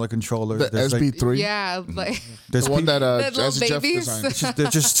smaller controllers. The There's, like, SB3. Yeah, like there's The one that The little Jazzy Jeff babies. designed.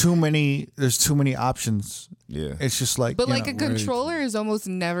 there's just too many. There's too many options. yeah. It's just like. but you like know, a controller is almost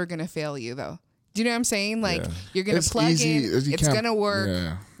never gonna fail you though. Do you know what I'm saying? Like Yeah. you're gonna It's plug easy. in, You it's can't- gonna work.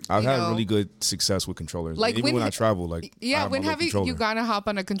 Yeah. I've you had know. really good success with controllers. Like Even when I when- travel, like I Yeah, have my when little have you controller. gonna hop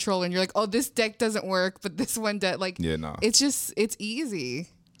on a controller and you're like, oh, this deck doesn't work, but this one does. Like, Yeah, nah. it's easy.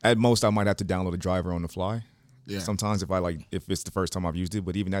 At most, I might have to download a driver on the fly. Yeah. Sometimes if it's the first time I've used it,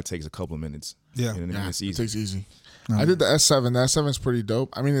 but even that takes a couple of minutes. Yeah. You know what I mean? Yeah, It's it easy. takes easy. I did the S7. The S7 is pretty dope.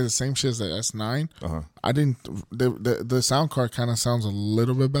 I mean, it's the same shit as the S9. I didn't. The sound card kind of sounds a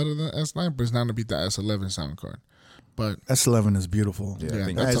little bit better than S9, but it's not gonna beat the S11 sound card. But S11 is beautiful. Yeah, I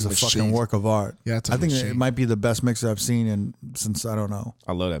think that that's is a a fucking machine. work of art. Yeah, it's a I think it machine. might be the best mixer I've seen since I don't know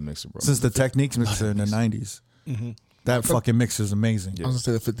I love that mixer, bro. since the Techniques mixer in the '90s. That fucking mixer is amazing. I was gonna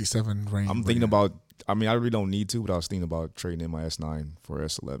say the 57 range. I'm thinking about. I mean, I really don't need to, but I was thinking about trading in my S9 for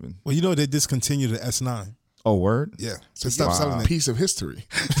S11. Well, you know they discontinued the S9. Oh, word? Yeah, so stop a selling it. piece of history.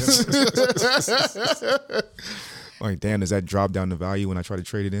 Like, damn, does that drop down the value when I try to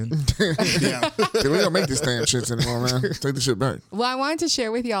trade it in? We don't make these damn shits anymore, man. Take the shit back. Well, I wanted to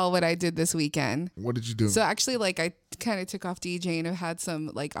share with y'all what I did this weekend. What did you do? So actually, like I kind of took off DJing. I've had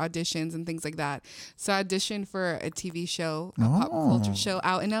some like auditions and things like that. So I auditioned for a TV show, a pop culture show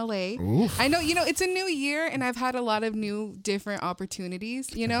out in LA. I know, it's a new year and I've had a lot of new different opportunities,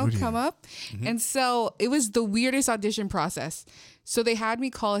 come up. And so it was the weirdest audition process. So they had me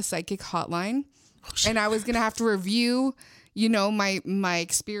call a psychic hotline and I was going to have to review, my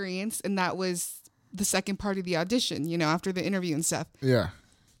experience. And that was the second part of the audition, after the interview and stuff. Yeah.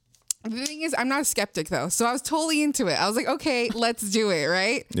 The thing is, I'm not a skeptic though. So I was totally into it. I was like, okay, let's do it,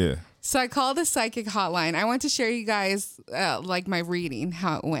 right? Yeah. So I called the psychic hotline. I want to share you guys like my reading,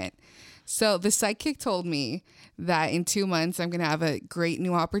 how it went. So the psychic told me that in 2 months, I'm going to have a great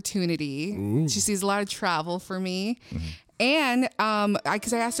new opportunity. Ooh. She sees a lot of travel for me. Mm-hmm. And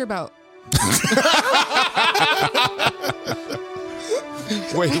because I asked her about...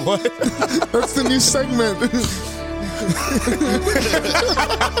 Wait, what? That's the new segment.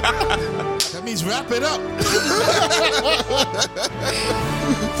 That means wrap it up.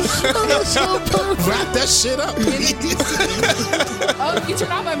 Wrap that shit up. Oh, you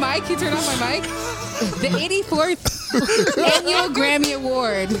turn off my mic? The 84th Annual Grammy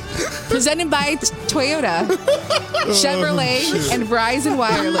Award, presented by Toyota, Chevrolet, and Verizon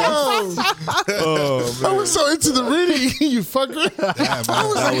Wireless. Oh, man. I was so into the reading, you fucker. That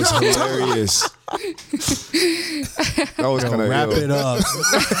was hilarious. That was kind of Wrap it up.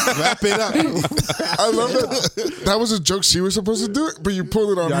 Wrap it up. I love that. That was a joke she was supposed to do it, but you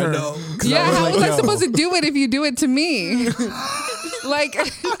pulled it on her. I know. Yeah, how was I yo. supposed to do it if you do it to me? Like,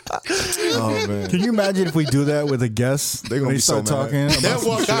 Oh man. Can you imagine if we do that with a guest? They're gonna When be so start mad. talking. Then About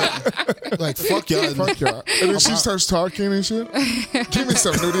walk out. Like, fuck y'all. Fuck y'all. And then she starts talking and shit. Give me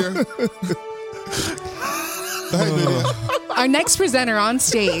some, Nudia. our next presenter on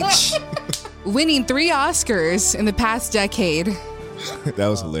stage, winning 3 Oscars in the past decade. That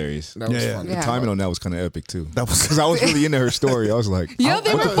was hilarious. That was Yeah, funny. The Yeah. timing on that was kind of epic too. That was Because I was really into her story. I was like, Yo,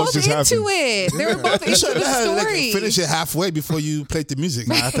 they what were the fuck both just into happened? it. They were both You into should have had, the like, story. finish it halfway before you played the music.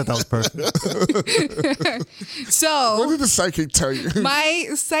 I thought that was perfect. What So did the psychic tell you? my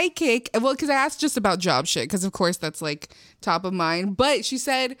psychic, well, because I asked just about job shit, because of course that's like top of mind. But she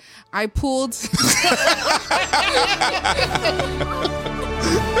said I pulled.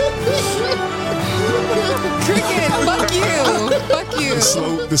 Cricket, fuck you. Fuck you.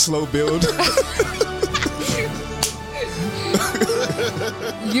 The slow build.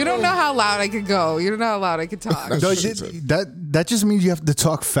 You don't know how loud I could go. You don't know how loud I could talk. No, that just means you have to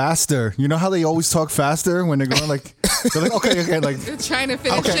talk faster. You know how they always talk faster when they're going like, they're like okay, like They're trying to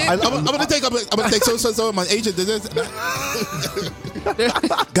finish it. I'm gonna take so my agent did this.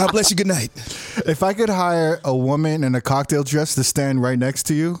 God bless you. Good night. if I could hire a woman in a cocktail dress to stand right next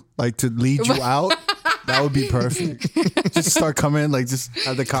to you, like to lead you out, that would be perfect. Just start coming, like just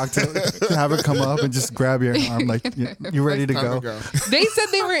at the cocktail, have her come up and just grab your arm, like you ready to go? They said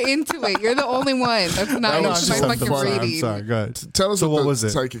they were into it. You're the only one that's not No, into I'm my just fucking I'm reading. sorry. Go ahead. Tell us So what the was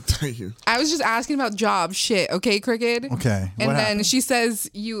it? psychic tell you. I was just asking about job shit. Okay, Cricket. Okay, And what then happened? she says,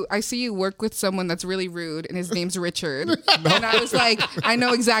 I see you work with someone that's really rude, and his name's Richard. And I was like, I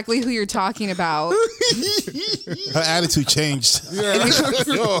know exactly who you're talking about. Her attitude changed.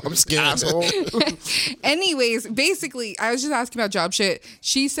 Yo, I'm scared. Anyways, basically, I was just asking about job shit.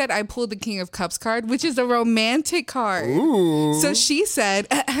 She said I pulled the King of Cups card, which is a romantic card. Ooh. So she said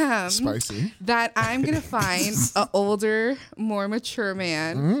Spicy. that I'm going to find an older, more mature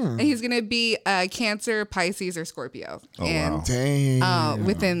man. And he's going to be Cancer, Pisces, or Scorpio. Oh, and, wow. Dang.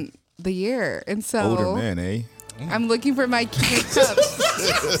 within the year. And so Older man, eh? I'm looking for my King of Cups.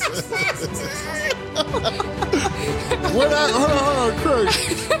 Hold on,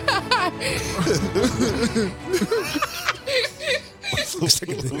 Craig.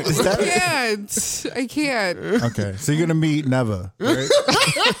 Is that I can't. okay? So you're gonna meet Neva, right?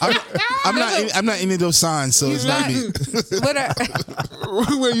 I'm not any of those signs, so it's not me. What are,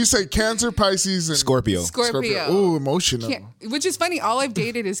 When you say Cancer, Pisces, and Scorpio. Scorpio. Ooh, emotional. Which is funny. All I've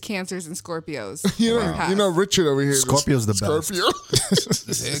dated is Cancers and Scorpios. You in my know, past. Richard over here. Scorpio's the best. Scorpio.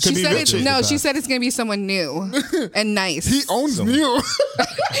 It She could be said Richard. no. She said it's gonna be someone new and nice. He owns Mew.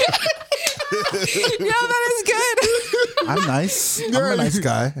 Yeah, that is good. I'm nice. I'm a nice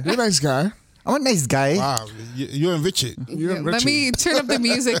guy. You're a nice guy. I'm a nice guy. Wow, you're and Richard. You're Let Richard. me turn up the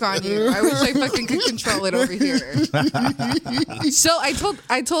music on you. I wish I fucking could control it over here. So I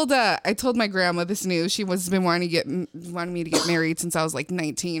told my grandma this news. She was been wanting me to get married since I was like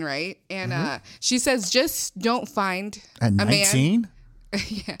 19, right? And she says just don't find At a man. 19?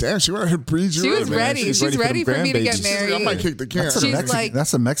 Damn, she ready to breed you. She was in, man. ready. She's She's ready ready for for them me to get grandbabies. married. I might kick the can. She's like- That's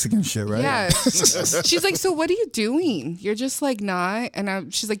some Mexican shit, right? Yeah. She's like, so what are you doing? You're just like not.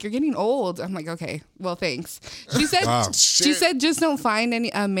 And she's like, you're getting old. I'm like, okay, well, thanks. She said, she said, just don't find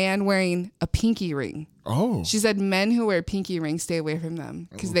a man wearing a pinky ring. Oh. She said, men who wear pinky rings, stay away from them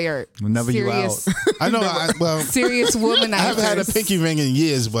because they are Whenever you serious, I know. Well, serious womanizers. I haven't had a pinky ring in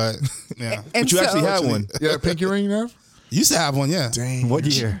years, but yeah. And But you actually so- had one. Yeah, pinky ring, Nev? Used to have one, yeah. Dang. What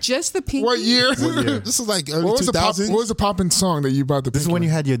year? Just the pinky. What year? This was like early What was, 2000s. what was the popping song that you bought the This is pinky when you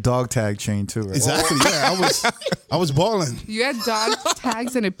ring? had your dog tag chain too, right? Exactly. Yeah, I was balling. You had dog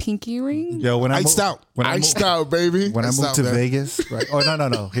tags and a pinky ring? Yo, when I Iced mo- out. when I mo- Iced out, baby. when I Iced moved out, to man. Vegas, right? Oh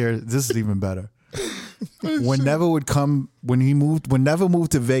no. Here, this is even better. When Neva would come, when Neva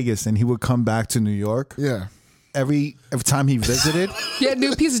moved to Vegas and he would come back to New York, Yeah. every time he visited, You had a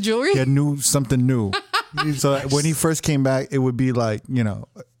new piece of jewelry? he had something new. So when he first came back, it would be like,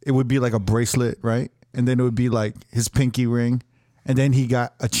 it would be like a bracelet, right? And then it would be like his pinky ring, and then he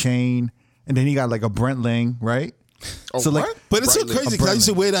got a chain, and then he got like a Brentling, right? So like, what? But it's so Brightly. crazy because I used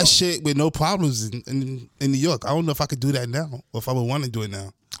to wear that shit with no problems in New York. I don't know if I could do that now or if I would want to do it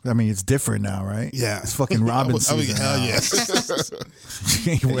now. I mean, it's different now, right? Yeah. It's fucking Robin I would, season. hell now. yeah.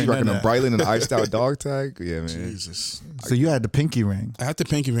 You ain't You wearing rocking none a of that. Breitling and an iced out dog tag? Yeah, man. Jesus. So you had the pinky ring. I had the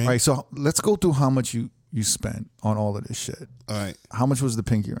pinky ring. All right, so let's go through how much you spent on all of this shit. All right. How much was the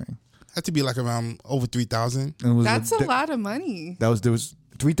pinky ring? Had to be like around over 3,000. And was That's it- a lot of money. there was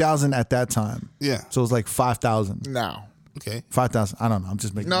 3,000 at that time. Yeah. So it was like 5,000. Now. Okay. 5,000. I don't know. I'm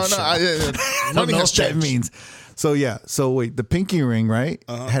just making No, this no. shit I, up. yeah. I don't Money know has what that changed. means. So yeah. So wait, the pinky ring, right?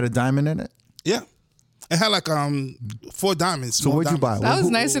 Had a diamond in it. Yeah. It had like 4 diamonds. So what'd you buy? That was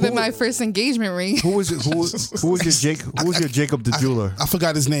Who- nicer than my first engagement ring. Who was it? Who was your Jacob the jeweler? I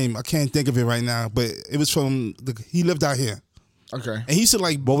forgot his name. I can't think of it right now, but it was from he lived out here. Okay. And he used to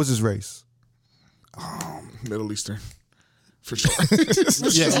like What was his race? Middle Eastern. For sure.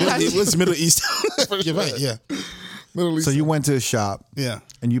 it was Middle East. You're right, yeah. Middle So Eastern. you went to a shop Yeah.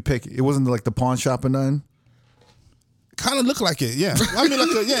 and you pick. It wasn't like the pawn shop or nothing. Kind of looked like it, yeah. I mean,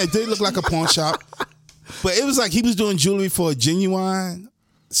 it did look like a pawn shop. But it was like he was doing jewelry for Genuine,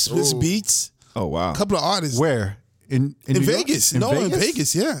 Swiss Beats, Oh, wow. a couple of artists. Where in In New York? Vegas. In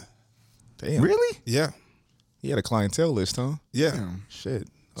Vegas, yeah. Damn. Really? Yeah. He had a clientele list, huh? Yeah. Shit.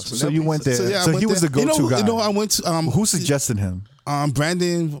 So you went there. I So went he was there. the go-to guy. You know, I went to Who suggested him?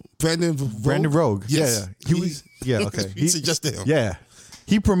 Brandon Brandon Rogue. Yes. Yeah. He was. Yeah. Okay. He suggested him. Yeah.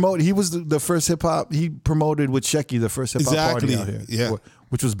 He promoted. He was the first hip hop. He promoted with Shecky the first hip hop party out here. Yeah.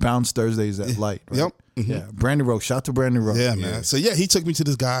 which was Bounce Thursdays at Light. Right? Yep. Mm-hmm. Yeah, Brandon Rowe. Shout out to Brandon Rowe. Yeah, man. So yeah, he took me to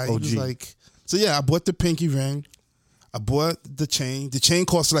this guy. He was like, so yeah, I bought the pinky ring. I bought the chain. The chain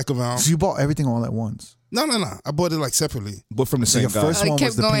cost like around. So you bought everything all at once. No. I bought it like separately. But from the same Your guy. first one kept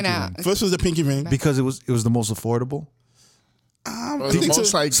was the going pinky out. ring. First was the pinky ring. Because it was the most affordable. I The think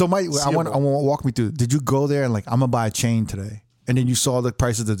most so. like So Mike, I want seeable. to walk me through. Did you go there and like I'm gonna buy a chain today, and then you saw the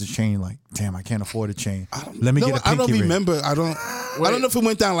prices of the chain? Like, damn, I can't afford a chain. Let me No, get a pinky I don't ring. remember. I don't know if it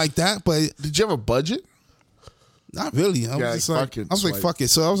went down like that, but Did you have a budget? not really. I was Yeah, just fuck like, it. I was like, Swipe. fuck it.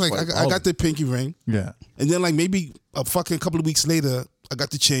 So I was like, I got the pinky ring, Yeah. and then like maybe a fucking couple of weeks later, I got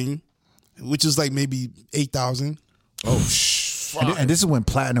the chain, which is like maybe 8,000. And this is when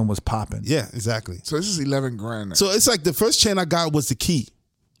platinum was popping. Yeah, exactly. So this is 11 grand. Now. So it's like the first chain I got was the key.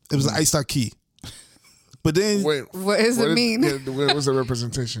 It was an iced out key. But then Wait, What does it mean? What was the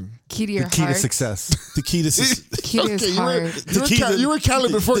representation? Key to your The key heart. to success. the key to Key to his you were, heart. you were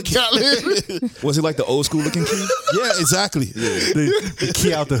Cali before Cali. Was it like the old school looking key? yeah, exactly. the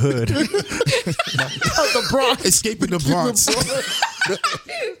key out the hood. the Bronx. Escaping the Bronx.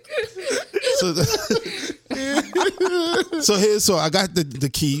 So I got the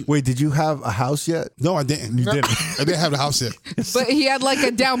key. Wait, did you have a house yet? No, I didn't. You didn't. I didn't have the house yet. But he had like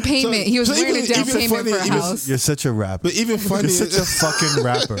a down payment. He was so wearing even- a down even payment funny, for a even- house. You're such a rapper. But even funny, You're such a fucking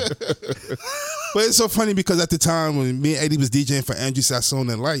rapper. but it's so funny because at the time when me and Eddie was DJing for Andrew Sassoon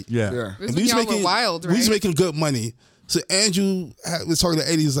and Light, Yeah. Yeah. This when y'all were wild, we was right? making good money. So Andrew was talking to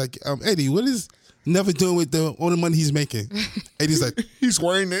Eddie. He's like, Eddie, what is Never doing with all the money he's making? Eddie's like, He's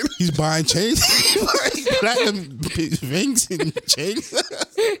wearing it. he's buying chains, platinum rings and chains.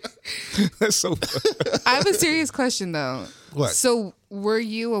 That's so. I have a serious question though. What? So were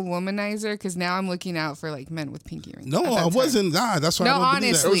you a womanizer? Because now I'm looking out for like men with pinky rings. No, at that I time. wasn't. Nah, that's why I No, don't believe that.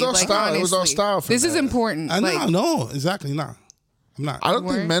 honestly, It was all like, style. It was all honestly. style for This is that. important. I know, like, no, exactly, nah. I'm not. I don't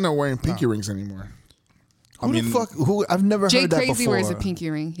Word. think men are wearing pinky rings anymore. Who the fuck? Who? I've never Jay heard that Crazy before. wears a pinky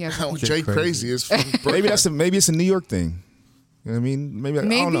ring. He has a pinky Jay Crazy. Crazy is from Maybe it's a New York thing. You know what I mean? Maybe I don't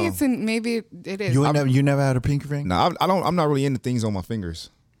Maybe know. it's in. Maybe it is. You never had a pinky ring? No, I don't. I'm not really into things on my fingers,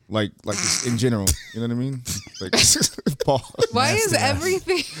 like just in general. You know what I mean? Like, pause. Why is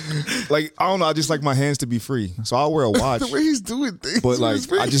everything? Like I don't know. I just like my hands to be free, so I'll wear a watch. the way he's doing things. But like,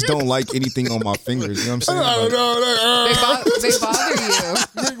 I just don't like anything on my fingers. You know what I'm saying? I don't Like, know. They bother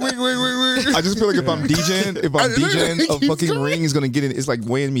you. Wait. I just feel like if I'm DJing, a fucking ring is gonna get in. It's like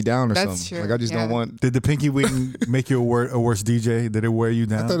weighing me down or That's something. true, Like I just don't yeah. want. Did the pinky ring make you a worse DJ? Did it wear you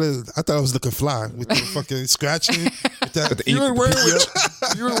down? I thought I was looking fly with the fucking scratching. With that. You were wearing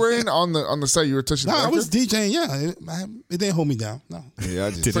you were wearing on the side. You were touching. No, the I was record? DJing. Yeah, it didn't hold me down. No. Yeah, I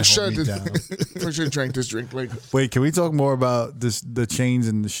just. Did for it sure. hold me Did, down? for sure, drank this drink. Like Wait, can we talk more about the chains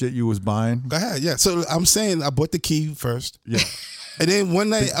and the shit you was buying? Go ahead. Yeah. So I'm saying I bought the key first. Yeah. And then one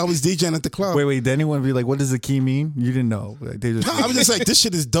night I was DJing at the club. Wait. Did anyone be like, "What does the key mean?" You didn't know. Like, they just No, I was just like, this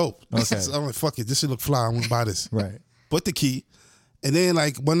shit is dope. Okay. So I'm like, fuck it. This shit look fly. I'm going to buy this. right. Bought the key. And then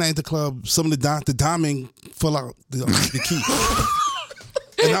like one night at the club, some of the diamond fell out the key.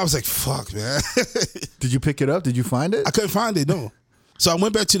 And I was like, fuck, man. Did you pick it up? Did you find it? I couldn't find it, no. So I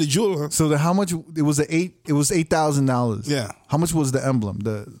went back to the jeweler. So how much? It was $8,000. Yeah. How much was the emblem?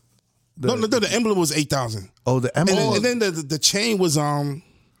 No, the emblem was 8,000. Oh, the emblem. And then the chain was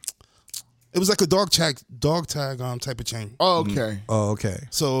it was like a dog tag type of chain. oh, okay. Oh, okay.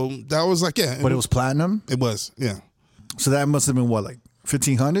 So that was like, yeah. But it was platinum. It was, yeah. So that must have been what, like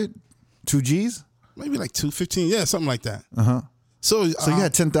 1,500, 2 G's. Maybe like 215, yeah, something like that. Uh-huh. So So you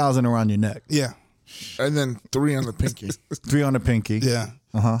had 10,000 around your neck, yeah. And then 3 on the pinky. 3 on the pinky. Yeah.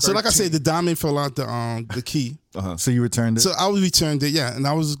 So like I said, the diamond fell out the key. So you returned it. So I returned it, yeah, and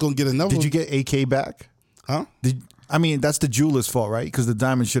I was gonna get another. Did you get AK back? Huh? I mean, that's the jeweler's fault, right? Because the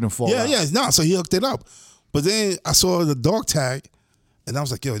diamond shouldn't fall Yeah, out. yeah, no. So he hooked it up, but then I saw the dog tag, and I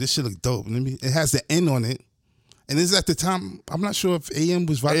was like, "Yo, this shit look dope." It has the N on it, and this is at the time. I'm not sure if AM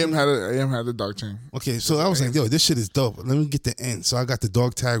was right. AM had a dog chain. Okay, so I was like, "Yo, this shit is dope." Let me get the N. So I got the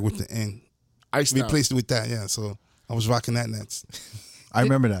dog tag with the N. Iced out. Replaced it with that. Yeah. So I was rocking that next. I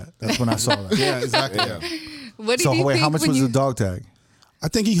remember that. That's when I saw that. Yeah, exactly. Yeah. What did So you wait, think how much when was you? the dog tag? I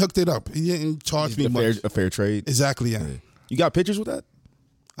think he hooked it up. He didn't charge me much. A fair trade. Exactly. Yeah. You got pictures with that?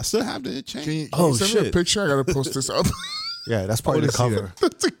 I still have the chain. Can you Oh, send me a shit. picture? I gotta post this up. Yeah, that's part of the cover.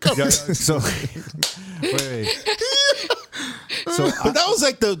 Yeah, so wait. So But that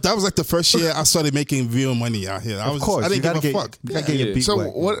was like the first year I started making real money out here. of course, I didn't you gotta give a get, fuck. you gotta get your Yeah. beat So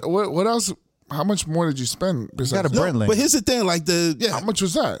wet. what else? How much more did you spend? You Besides got a Brentling. But here's the thing, like How much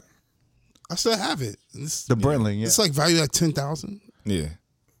was that? I still have it. It's, The Brentling, yeah. It's like valued at 10,000. Yeah.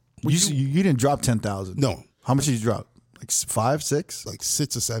 You didn't drop 10,000. No. How much did you drop? Like 5, 6, Like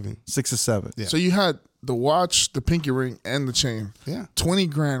 6 or 7. 6 or 7. Yeah. So you had the watch, the pinky ring, and the chain. Yeah. 20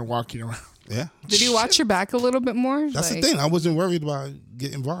 grand walking around. Yeah. Did you watch your back a little bit more? That's Like- the thing. I wasn't worried about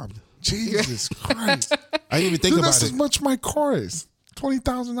getting robbed. Jesus Christ. I didn't even think Dude, about that's it. as much my car is.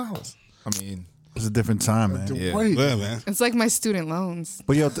 $20,000. I mean, It's a different time, man. Yeah. Wait. Yeah, man. It's like my student loans.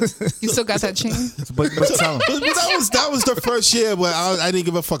 But yo, You still got that chain? but tell him. But that was the first year where I didn't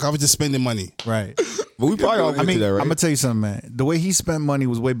give a fuck. I was just spending money. Right. but we probably all I went mean, through that, right? I'm gonna tell you something, man. The way he spent money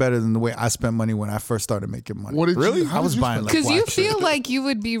was way better than the way I spent money when I first started making money. What did Really? you, how I was did you buying spend like Because you whack shit. feel like you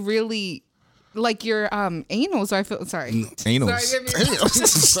would be really like your anal. So I feel sorry. Anals.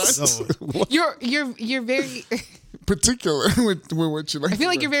 Sorry, you're very. particular with what you like? I feel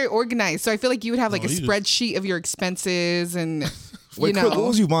like you're very organized. So I feel like you would have like a you just- spreadsheet of your expenses and Wait, you Chris, know. what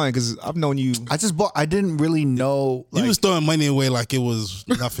was you buying? Because I've known you. I just bought. I didn't really know. You Like, was throwing money away like it was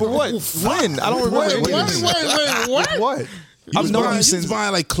nothing. For what? When? I don't remember. Wait, what? what? I've known you You was since.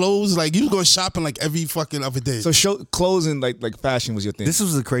 buying like clothes. Like you was going shopping like every fucking other day. So clothes and like fashion was your thing. This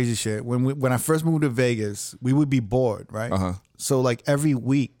was the crazy shit. When I first moved to Vegas, we would be bored, right? Uh-huh. So like every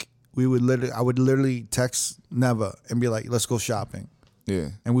week, I would literally text Neva and be like, "Let's go shopping," yeah.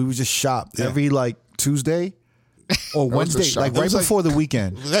 and we would just shop Yeah. every like Tuesday or was the Wednesday, shop. like It right was like- before the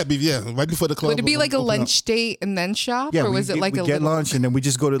weekend. That'd be right before the club. Would it be like a open up. lunch date and then shop, Yeah, or was it like we a get little? lunch and then we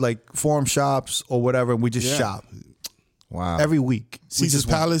just go to like forum shops or whatever, and we just Yeah. shop Wow. every week. We Caesar's just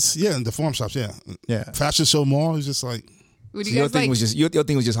went. Palace? Yeah, in the farm shops. Yeah, Yeah. Fashion show mall is just like Would So you your guys thing like? was just your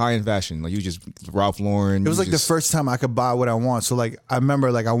thing was just high end fashion. Like you just Ralph Lauren. It was like the first time I could buy what I want. So like I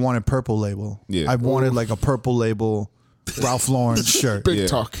remember like I wanted Purple Label. Yeah. I wanted like a Purple Label Ralph Lauren shirt. Big Yeah.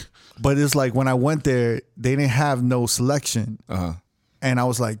 talk. But it's like when I went there, they didn't have no selection. And I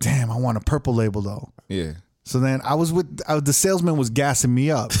was like, damn, I want a Purple Label though. Yeah. So then I was with the salesman was gassing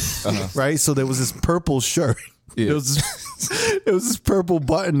me up, right? So there was this purple shirt. Yeah. It was this purple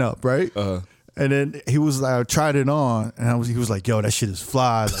button up, right? And then he was like, I tried it on, and he was like, yo, that shit is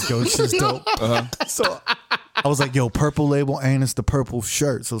fly. Like, yo, this shit's dope. So I was like, yo, Purple Label, and it's the purple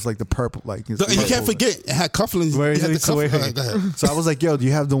shirt. So it's like the purple, like it's and you can't purple. forget it had cufflinks. Wait, You had the so wait, cuff- go ahead. so I was like, yo, do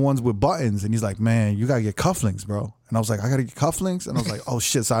you have the ones with buttons? And he's like, man, you gotta get cufflinks, bro. And I was like, I gotta get cufflinks? And I was like, oh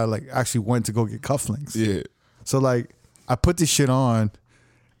shit. So I like actually went to go get cufflinks. Yeah. So like I put this shit on,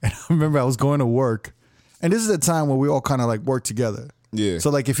 and I remember I was going to work. And this is the time where we all kind of like work together. Yeah.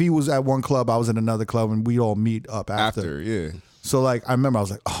 So like if he was at one club, I was in another club, and we all meet up After, yeah. So like I remember I was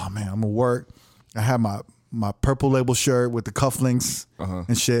like, oh man, I'm gonna work. I had my Purple Label shirt with the cufflinks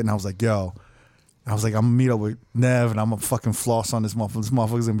and shit, and I was like, yo, I'm gonna meet up with Nev, and I'm gonna fucking floss on this motherfucker. This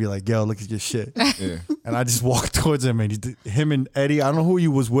motherfucker's gonna be like, yo, look at your shit. Yeah. And I just walked towards him, and him and Eddie, I don't know who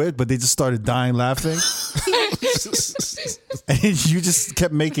you was with, but they just started dying laughing. And you just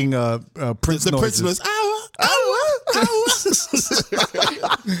kept making Prince The noises. Prince was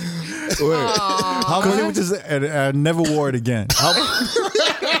How much? It was just, and I never wore it again.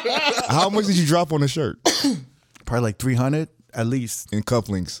 How much did you drop on the shirt? Probably like 300 at least. In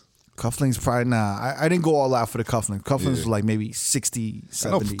cufflinks. Cufflinks, probably nah. I didn't go all out for the cufflinks. Cufflinks Yeah. was like maybe 60, I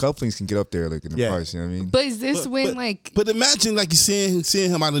know 70. cufflinks can get up there like in the Yeah. price. You know what I mean? But is this when like But imagine like you seeing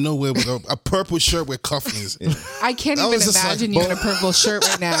him out of nowhere with a purple shirt with cufflinks. I can't That even was just like- imagine you in a purple shirt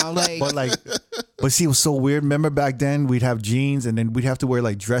right now. Like But see, it was so weird. Remember back then we'd have jeans and then we'd have to wear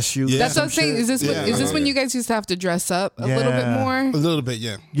like dress shoes. Yeah. that's what I'm saying. Is this Yeah. is this when Yeah. you guys used to have to dress up a little bit Yeah. more? A little bit,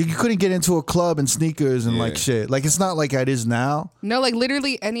 yeah. You couldn't get into a club in sneakers and like Yeah. shit. Like it's not like it is now. No, like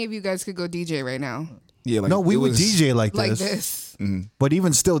literally any of you guys could go DJ right now. Yeah, like No, we it would was- DJ like Like this. this. But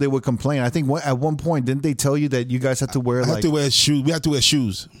even still, they would complain. I think at one point, didn't they tell you that you guys had to wear I had like? to wear shoes. We had to wear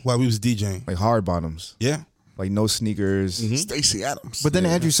shoes while we was DJing. like hard bottoms. Yeah. Like no sneakers. Stacey Adams. But then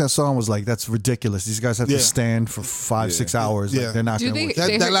Andrew Sasson was like, "That's ridiculous. These guys have Yeah. to stand for 5-6 hours. Yeah. Like, they're not Do going to they- work." They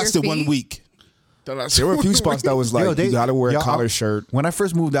hurt That your lasted 1 feet? week. There were a few spots that was like Yo, you gotta wear a yo, collar shirt. When I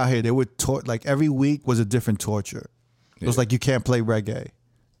first moved out here, they would like every week was a different torture. It was like you can't play reggae,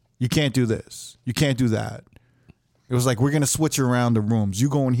 you can't do this, you can't do that. It was like we're gonna switch around the rooms. You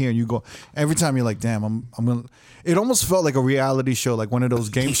go in here and you go. Every time you're like, damn, I'm gonna. It almost felt like a reality show, like one of those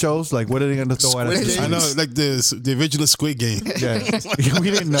game shows. Like, what are they gonna throw at us? I know, like the original Squid Game. Yeah,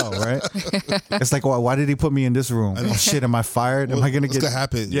 we didn't know, right? It's like, why did he put me in this room? Oh shit, am I fired? Am I gonna What's get? gonna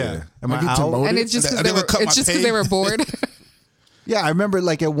happen? Yeah, am I get out? demoted? And it's just I because they never were cut my it's just pay. because they were bored. Yeah, I remember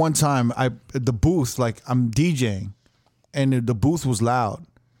like at one time the booth, like I'm DJing and the booth was loud.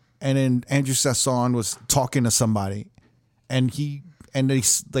 And then Andrew Sasson was talking to somebody and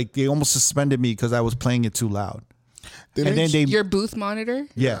they almost suspended me because I was playing it too loud. And then they Your booth monitor.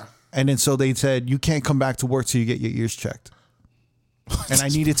 yeah. And then so they said you can't come back to work till you get your ears checked. and I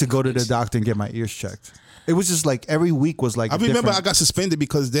needed to go to the doctor and get my ears checked. It was just like every week was like. I remember different- I got suspended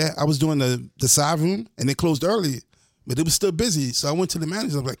because I was doing the side room and they closed early, but it was still busy. So I went to the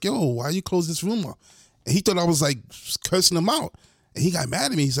manager. I'm like, "Yo, why you close this room up?" And he thought I was like cursing him out, and he got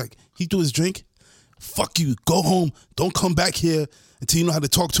mad at me. He's like, he threw his drink. Fuck you. Go home. Don't come back here until you know how to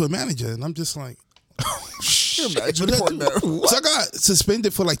talk to a manager. And I'm just like, Imagine that. so I got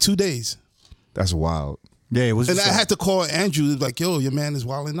suspended for like 2 days. That's wild. Yeah, it was. And just I like- had to call Andrew, like, yo, your man is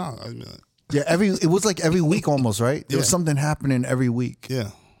wilding out. I mean, Yeah, it was like every week almost, right? There was Yeah. something happening every week. yeah.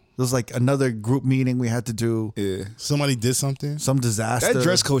 There was like another group meeting we had to do. Yeah. Somebody did something. Some disaster. That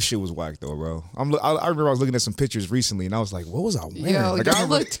dress code shit was whack though, bro. I remember I was looking at some pictures recently, and I was like, "What was I wearing?" Yo, Like, I y'all remember-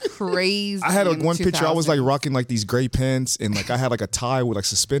 looked crazy. I had in one picture. I was like 2000. rocking like these gray pants, and like I had like a tie with like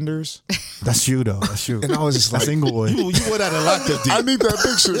suspenders, That's you though. That's you. and I was just That's like, Inglewood. You wore that a lot, though, I D. need that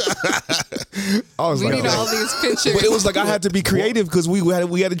picture. I was We like, need all these pictures. but it was like I had to be creative because we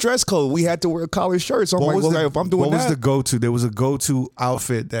had a dress code. We had to wear collared shirts. So I'm like, well, if I'm doing what was that, the go-to? There was a go-to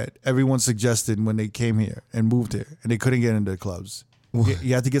outfit that everyone suggested when they came here and moved here, and they couldn't get into the clubs.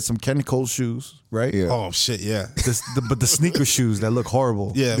 You had to get some Kenny Cole shoes, right? Yeah. Oh, shit, yeah. But the sneaker shoes that look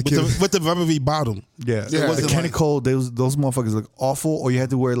horrible. Yeah, with the rubbery bottom. Yeah. Yeah, it The wasn't Kenny like- Cole, those motherfuckers look awful. Or you had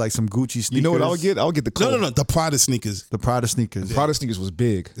to wear like some Gucci sneakers. you know what I would get? I would get the No, Cole. no, the Prada sneakers. The Prada sneakers. Prada sneakers was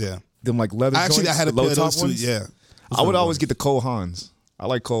big. Yeah. Them like leather. Actually, joints, I had a the low pair of top those too. ones. Yeah. I would always get the Cole Haans. I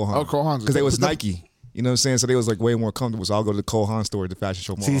like Cole Haan. Oh, Cole Haans. Because they was Nike. You know what I'm saying? So they was like way more comfortable. So I'll go to the Cole Haan store at the fashion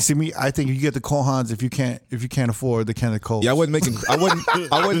show mall. See me. I think you get the Cole Haans if you can't afford the Kenny Cole. Yeah, I wasn't making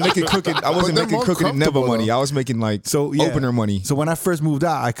cooking. I wasn't they're making more cooking and never comfortable, money. though. I was making like So yeah. opener money. So when I first moved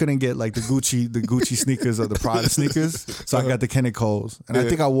out, I couldn't get like the Gucci sneakers or the Prada sneakers. So I got the Kenny Coles, and I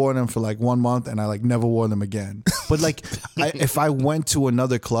think I wore them for like 1 month, and I like never wore them again. But like, if I went to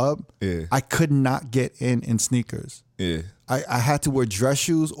another club, Yeah. I could not get in sneakers. Yeah. I had to wear dress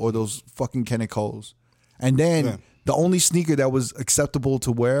shoes or those fucking Kenny Coles, and then the only sneaker that was acceptable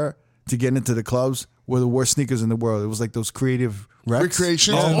to wear to get into the clubs were the worst sneakers in the world. It was like those Creative Rex.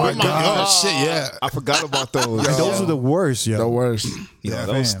 Recreation. Oh, my God. Oh, shit, yeah. I forgot about those. And those are the worst, yo. The worst. Yeah,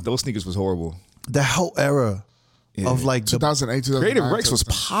 fam. those sneakers was horrible. The whole era of like the 2008, 2009. Creative Rex was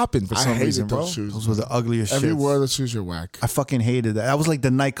popping for I some hated reason, bro. those shoes. those were the ugliest Every shits. word of the shoes are whack. I fucking hated that. That was like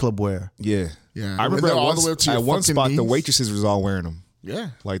the nightclub wear. Yeah. Yeah. I remember They're at all one, the way up to at your one fucking spot, the knees. waitresses was all wearing them. Yeah.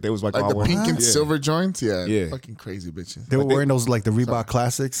 Like they was like Like all the wearing pink and yeah. silver joints. Yeah. Yeah. Fucking crazy bitches. They were wearing those like the Reebok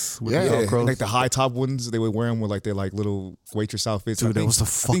classics with Yeah. the Yeah, Velcros. like the high top ones, they would wear them with like their like little waitress outfits. Dude, I that think, was the I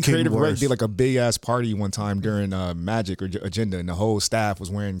fucking think Creative Rex worst. did like a big ass party one time during Magic or Agenda, and the whole staff was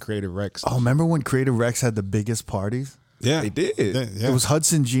wearing Creative Rex. Oh, remember when Creative Rex had the biggest parties? Yeah. They did. Yeah. It was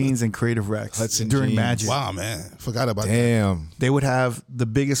Hudson Jeans and Creative Rex Hudson during Jeans. Magic. Wow, man. Forgot about that. Damn, They would have the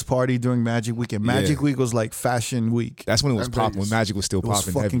biggest party during Magic Weekend. Magic Yeah. Week was like Fashion Week. that's when it was And popping. When Vegas. Magic was still It was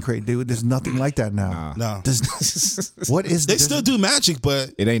popping. fucking heavy. crazy. Dude, there's nothing like that now. No. What is They this? still do Magic,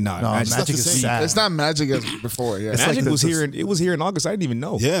 but It ain't not. No, Magic, Magic the is same. sad. It's not magic as before. Yeah. It's Magic like was the- here. It was here in August. I didn't even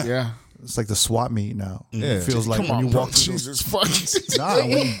know. yeah. Yeah. It's like the swap meet now. Yeah. It feels like Come when on, you bro. walk through those- Jesus fucking. Nah,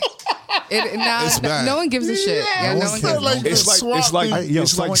 when- It's bad. No one gives a shit. Yeah, No no one one cares. gives a Like shit. the It's like swap it's like meet. Yo,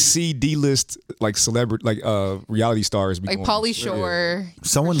 it's someone- like C list like celebrity like reality stars. be Like going. Pauly Shore.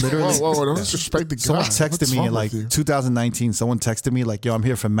 someone literally. Whoa, don't disrespect the guy. Someone texted What's me wrong in like with you? 2019. Someone texted me like, "Yo, I'm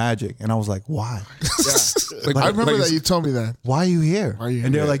here for Magic," and I was like, "Why? Yeah. I remember like that you told me that. Why are you here?" Why are you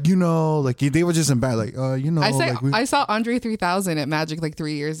and they're here? like, like they were just in bad, like, I saw Andre 3000 at Magic like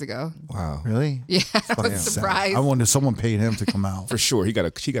 3 years ago. Wow, really. Yeah, I Fucking was sad. surprised. I wonder if someone paid him to come out. for sure. She got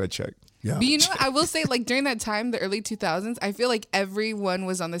a check. Yeah. But you know, what? I will say, like during that time, the early 2000s, I feel like everyone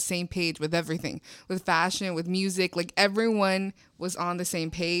was on the same page with everything, with fashion, with music. Like everyone was on the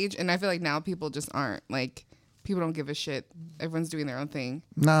same page, and I feel like now people just aren't. Like people don't give a shit. Everyone's doing their own thing.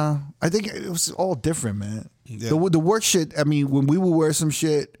 Nah, I think it was all different, man. Yeah. The work shit. I mean, when we would wear some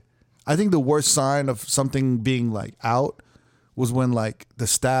shit, I think the worst sign of something being like out was when like the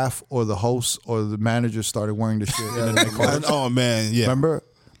staff or the host or the manager started wearing the shit. in the nightclub. Oh, man. Yeah.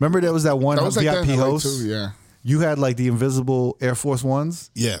 Remember there was that one That was like VIP that in LA host. too. Yeah. You had like the invisible Air Force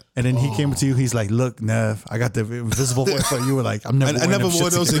Ones. Yeah. And then he came to you. He's like, "Look, Nev, I got the invisible voice." So you were like, "I'm never. I never wearing them wore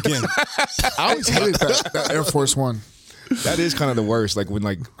shits those again." again. I always hated that Air Force One. That is kind of the worst. Like when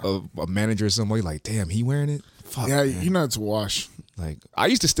like a manager or somebody like, damn, he wearing it. Fuck. Yeah, man. you know it's a wash. Like I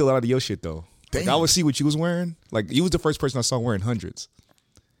used to steal out of your shit though. Like I Damn. would see what you was wearing. Like you was the first person I saw wearing hundreds.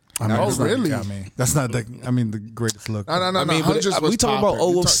 I mean, Oh, that's not- really? I mean, that's not the. I mean, the greatest look. No, I mean, but hundreds was we talking about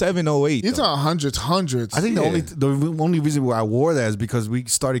popping. 07, 08. You're though. talking hundreds. I think Yeah. the only reason why I wore that is because we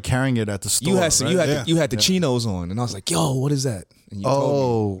started carrying it at the store. You had some, right? you had Yeah. you had the chinos on, and I was like, "Yo, what is that?" And you told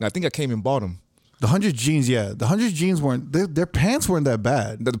Oh. me. And I think I came and bought them. The 100 jeans, yeah. The 100 jeans weren't, their pants weren't that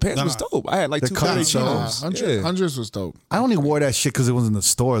bad. The pants was dope. I had like The 2 cotton pairs of soles. jeans. Nah, Yeah. hundreds was dope. I only wore that shit because it was in the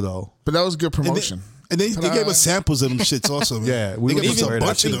store, though. But that was good And promotion. they gave us samples of them shits also. Man. Yeah, we they would gave us even a wear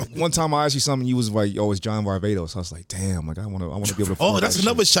bunch that of shit. them. One time I asked you something, you was like, "Oh, it's John Barbados." So I was like, "Damn, like I want to be able to." Oh, afford that's that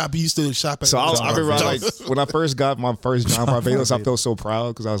another shit. shop you used to shop at. So I remember like John- when I first got my first John Barbados, I felt so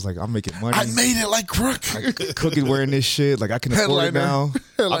proud because I was like, "I'm making money." I made it like crook. Cookie wearing this shit, like I can afford it Headliner. now.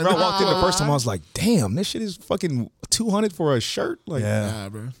 I Headliner. remember I walked in the first time, I was like, "Damn, this shit is fucking 200 for a shirt, like Yeah. Nah,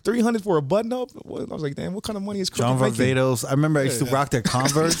 bro. 300 for a button up." I was like, "Damn, what kind of money is Cookie John making?" Barbados. I remember I used to rock their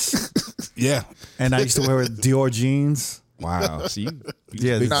Converse, Yeah. and I used to wear Dior jeans. Wow, see,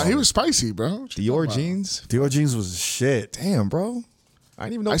 Yeah, big Nah, baller. he was spicy, bro. Dior jeans. Dior jeans was shit. Damn, bro, I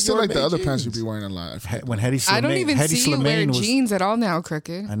didn't even know. I still Dior like the made other jeans. pants you be wearing a lot. When Hetty Slimane, I don't even Hetty see you wear Slimane was, jeans at all now,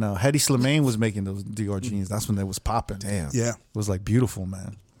 Crooked. I know. Hetty Slimane was making those Dior jeans. That's when they was popping. Damn. Yeah. It was like beautiful,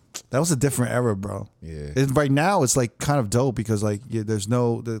 man. That was a different era, bro. Yeah. Right now, it's like kind of dope because like there's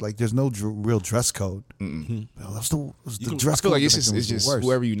no real dress code. Well, that's the dress I feel code. like it's that just, was it's the just worst.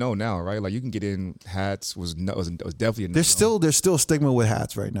 whoever you know now, right? Like you can get in hats was definitely a no. There's still stigma with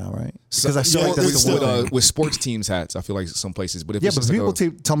hats right now, right? Because I feel like that's it's the one still- thing. with sports teams hats. I feel like some places, but if Yeah, it's but just people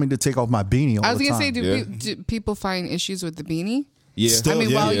like tell me to take off my beanie all I was the gonna time. say, Yeah. do people find issues with the beanie? yeah, Still- I mean,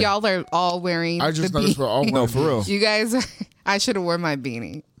 yeah, while yeah. y'all are all wearing I just the noticed beanie, we're all no, wearing for real. you guys, I should have worn my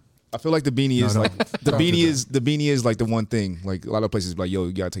beanie. I feel like the beanie is no. like the beanie is like the one thing. Like a lot of places, be like yo,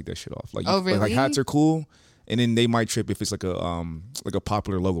 you gotta take that shit off. Like, Oh, like really? hats are cool, and then they might trip if it's like a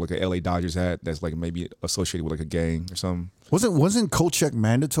popular logo, like a LA Dodgers hat that's like maybe associated with like a gang or something. Wasn't coat check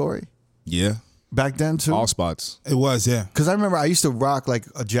mandatory Yeah, back then too? all spots. It was, yeah. Because I remember I used to rock like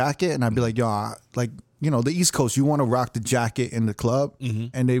a jacket, and I'd be like, yo, the East Coast, you want to rock the jacket in the club,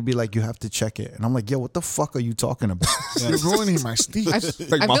 and they'd be like, you have to check it, and I'm like, yo, what the fuck are you talking about? You're ruining my steak. I,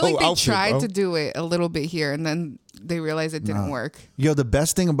 Like I my feel like whole they outfit, tried bro. to do it a little bit here, and then they realized it didn't work. Yo, the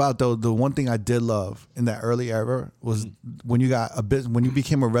best thing about the one thing I did love in that early era was when you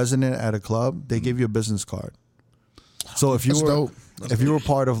became a resident at a club, they gave you a business card. So if you That's were dope. if you were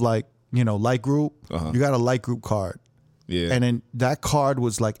part of like light group, you got a light group card, Yeah, and then that card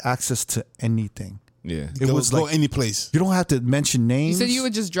was like access to anything. yeah. It Go, was go like any place. you don't have to mention You names. said you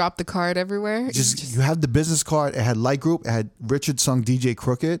would just drop the card everywhere. just you had the business card. It had light group. It had Richard Sung DJ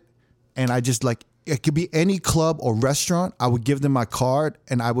Crooked, and I just like it could be any club or restaurant. I would give them my card,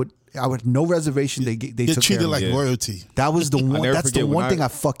 and I would no reservation. They You're took care treated of like me. Yeah. royalty. That was the one. never That's the forget when one I- thing I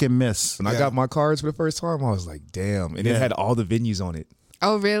fucking miss. When I got my cards for the first time, I was like, damn, and Yeah. it had all the venues on it.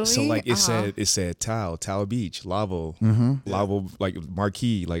 Oh, really? So like Uh-huh. it said Tao Beach, Lavo, Lavo, like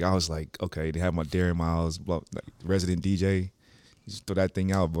Marquee. Like I was like, okay, they have my Darren Miles, like, resident DJ. Just throw that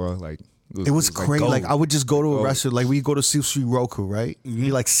thing out, bro. Like It was crazy. Like I would just go to a Gold. restaurant. Like we go to Sushi Roku, right?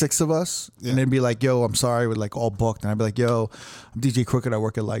 Be like 6 of us, and then be like, "Yo, I'm sorry, we're like all booked." And I'd be like, "Yo, I'm DJ Crooked. I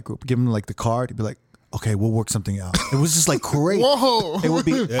work at Light Group." Give him like the card. He'd be like, "Okay, we'll work something out." It was just like crazy. Whoa. It would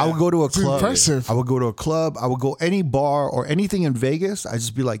be. I would go to a club. impressive. I would go to a club. I would go any bar or anything in Vegas. I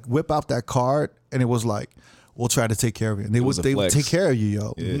just be like, whip out that card, and it was like, "We'll try to take care of you." And they was would a they would flex. take care of you,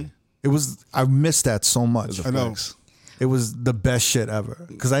 yo. Yeah. It was. I missed that so much. It was a know. flex. It was the best shit ever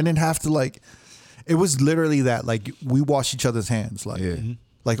because I didn't have to like. It was literally that like we wash each other's hands like. Yeah.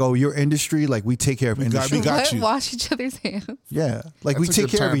 Like, oh, your industry, like we take care of industry. we got What? you. Wash each other's hands. Yeah, like That's we a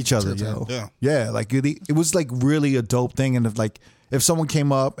take good care of time. each other, That's a good yo. time. Yeah, like it was like really a dope thing, and if someone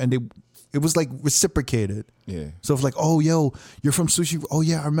came up and it was like reciprocated. Yeah. So if like, oh, yo, you're from Sushi. Oh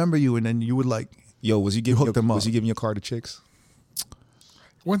yeah, I remember you, and then you would like, Yo, was you giving hooked them up. was you giving your card to chicks?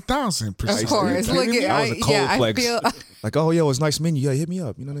 1000%. Of course. Look at That was a cold I flex. feel. Like, oh, yo, it's nice menu. Yeah, hit me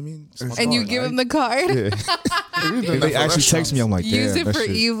up. You know what I mean? It's my And you card, give right? him the card. Yeah. They actually text me. I'm like, damn, Use it that for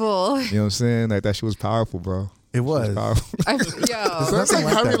shit, evil. You know what I'm saying? Like that shit was powerful, bro. it was. Powerful. Yo, That's nothing like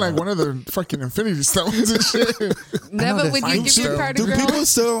like having that, like bro. one of the fucking Infinity Stones and shit. never that would you fine give your stuff. card to Do girl. people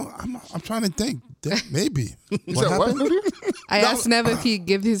still? I'm trying to think. Maybe. You said what? I asked Nev if he'd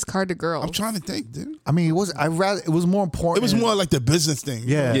give his card to girls. I'm trying to think, dude. I mean, it was. It was more important. It was more like the business thing.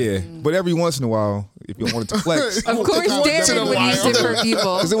 Yeah. Yeah, but every once in a while, if you wanted to flex, Of course, once in a Darren would use it for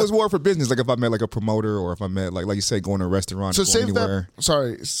evil. because it was more for business. Like if I met like a promoter, or if I met like you said, going to a restaurant, So going say anywhere.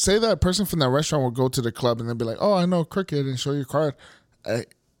 that person from that restaurant will go to the club and they'll be like, "Oh, I know Cricket," and show your card.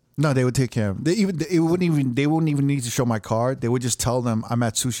 No, they would take care of him. They wouldn't even need to show my card. They would just tell them I'm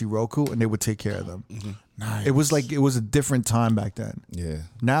at Sushi Roku, and they would take care of them. Nice. It was like it was a different time back then. Yeah,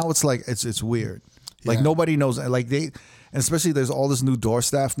 Now it's like it's weird. Like Yeah. nobody knows. Like and especially there's all this new door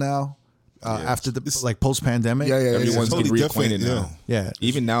staff now. After the like post pandemic. Yeah. everyone's Totally getting reacquainted different, now. Yeah.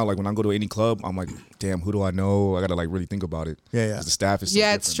 Even now, like when I go to any club, I'm like, damn, who do I know? I gotta like really think about it. Yeah, yeah. 'Cause the staff is so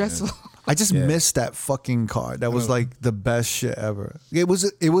Yeah, it's different, man. stressful. I just missed that fucking car. That was like the best shit ever. It was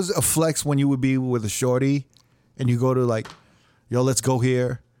a flex when you would be with a shorty and you go to like, yo, let's go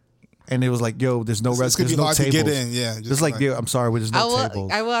here. And it was like, yo, there's no It's gonna there's be no hard tables. to get in. Yeah, Just like, yo, I'm sorry, there's no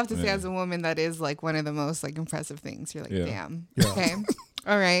tables. I will have to say, as a woman, that is like one of the most like impressive things. You're like, Yeah. damn. Okay.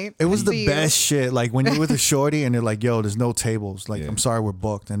 All right. It was I the see best shit. Like when you're with a shorty and they're like, yo, there's no tables. Like, Yeah. I'm sorry, we're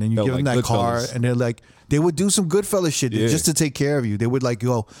booked. And then you Felt give them like that car Goodfellas. and they're like, they would do some Goodfellas shit Yeah. just to take care of you. They would like,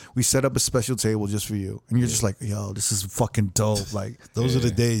 yo, we set up a special table just for you. And you're just like, yo, this is fucking dope. Like, those are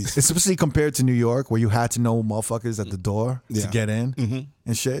the days. especially compared to New York where you had to know motherfuckers at the door to Yeah. get in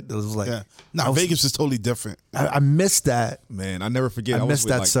and shit. It was like, Yeah. Now Vegas is totally different. I missed that. Man, I never forget. I missed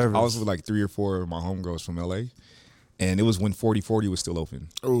with that like, service. I was with like 3 or 4 of my homegirls from LA, and it was when 4040 was still open.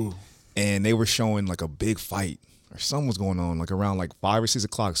 Ooh. And they were showing like a big fight or something was going on like around like 5 or 6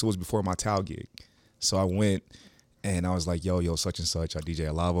 o'clock. So it was before my Tao gig. So I went and I was like, yo, such and such. I DJ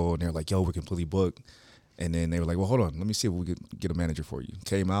at Lavo. And they were like, yo, we're completely booked. And then they were like, well, hold on. Let me see if we could get a manager for you.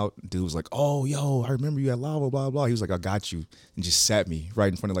 Came out. Dude was like, oh, yo, I remember you at Lavo, blah, blah. He was like, I got you. And just sat me right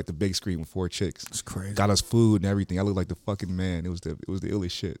in front of like the big screen with 4 chicks. It's crazy. Got us food and everything. I looked like the fucking man. It was the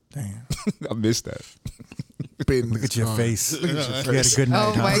illest shit. Damn. I missed that. Look at your face. You had a good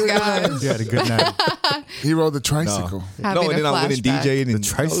night. Oh my huh? God. You had a good night. He rode the tricycle. Having and then a I went and flashback. DJ'd and The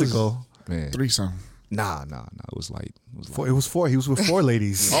tricycle. Man. Threesome. Nah. It was light. It was 4. He was with 4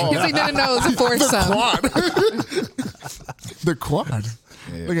 ladies. He's like, no, it's a foursome. Quad. The quad.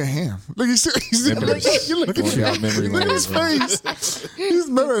 Yeah. Look at him. Look, he's look at Going down memory Look at lane. his face. He's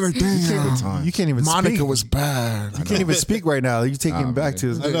remembering like, damn. You can't even Monica speak. was bad. You can't even speak right now. You're taking him back man. to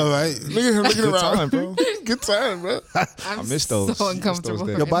his. I know, right? Look at him looking Good around. time, bro. Good time, bro. I'm missed those. so Missed uncomfortable. those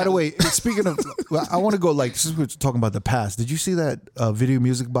days. Yo, right by the now. way, speaking of, well, I want to go like since we're talking about the past. Did you see that Video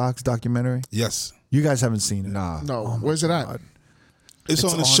Music Box documentary? Yes. You guys haven't seen it. Nah. No, where's it at? It's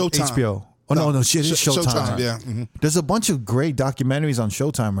on the Showtime. HBO. Oh no, shit, it's Showtime. Yeah. Mhm. There's a bunch of great documentaries on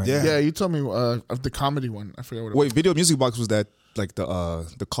Showtime right Yeah. now. Yeah, you told me of the comedy one. I forget what it was. Wait, Video Music Box was that like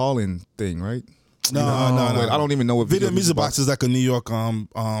the call-in thing, right? No. Wait, I don't even know what Video Music Box is like a New York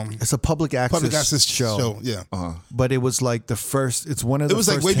It's a public access, show. Yeah. But it was like the first. It's one of the It was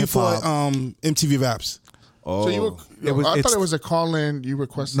like first way before hip-hop- MTV Raps. Oh, So you were, I it's- thought it was a call in. You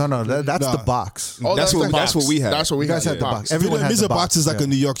requested. No, that's No. the box. Oh, That's what we had. That's what we You guys had. had the box. Video Everyone had the Music box. Box is like Yeah. a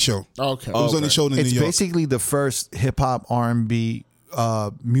New York show. Okay. It was only shown in It's New York. basically the first hip hop R&B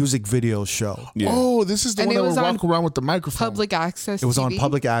music video show. yeah. Oh, this is the And one it that was would on walk around with the microphone. Public access. It was on TV?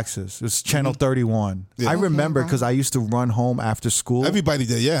 public access. It was Channel 31. I Okay, remember wow. because I used to run home after school. Everybody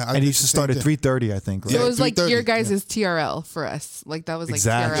did, yeah. and it used to start at 3:30, I think. Right? So Yeah, it was like 3:30. your guys' TRL for us. Like that was like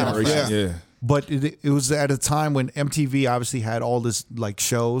Exactly. TRL. Yeah. Yeah. But it was at a time when MTV obviously had all this like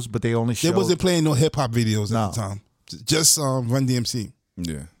shows, but they only They showed. wasn't playing no hip hop videos No. at the time. Just Run DMC.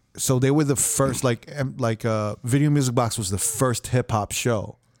 Yeah. So they were the first Video Music Box was the first hip hop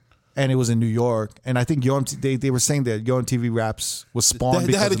show. And it was in New York, and I think they were saying that Yo MTV Raps was spawned.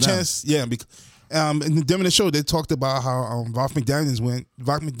 They had a because of them. chance, yeah. And during the show, they talked about how Ralph McDaniels went.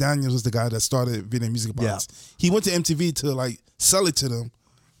 Ralph McDaniels was the guy that started Video Music Box. Yeah. He went to MTV to like sell it to them,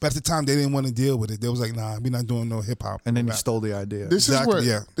 but at the time they didn't want to deal with it. They was like, "Nah, we're not doing no hip hop." And then he rap. stole the idea. Exactly,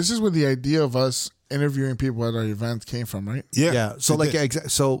 yeah. This is where the idea of us interviewing people at our events came from, right? Yeah, Yeah. So they like,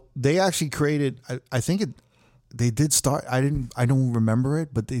 did. so they actually created. I think they did start. I don't remember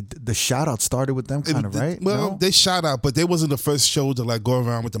it, but the shout out started with them, kind of, right? Well, No? they shout out, but they wasn't the first show to like go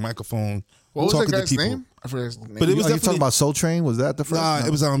around with the microphone. What was talking that to guy's people. name? I forget his name. But it was Are you definitely talking about Soul Train? Was that the first? Nah, No.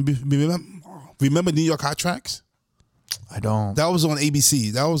 it was remember New York Hot Tracks? I don't. That was on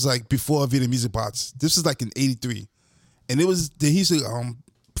ABC. That was like before Video Music Box. This was like in '83, and it was they used to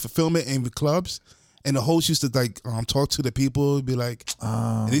film it in the clubs, and the host used to like talk to the people, be like,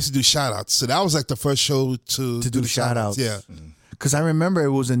 and they used to do shout outs. So that was like the first show to do the shout outs. Yeah, Because I remember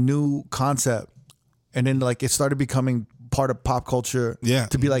it was a new concept, and then like it started becoming part of pop culture. Yeah.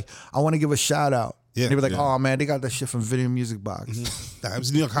 To be like, I want to give a shout out. Yeah. And they were like, Yeah. oh man, they got that shit from Video Music Box. Nah, it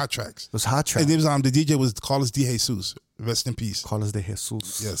was New York Hot Tracks. It was Hot Track. And it was the DJ was Carlos D. Jesus. Rest in peace. Carlos de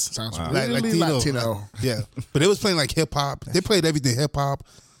Jesus. Yes, Sounds Like really Latino. Yeah, but it was playing like hip hop. They played everything hip hop,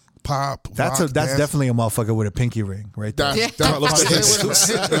 pop. That's rock, that's dance. definitely a motherfucker with a pinky ring right there. That's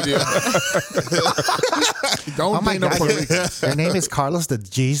Don't Oh my think no God, Puerto Rican. your name is Carlos de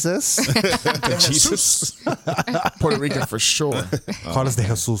Jesus? Jesus. Puerto Rican for sure. Carlos de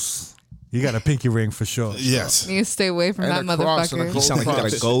Jesus. You got a pinky ring for sure. Yes. You need to stay away from And that a cross and a motherfucker. You gold sound like you got a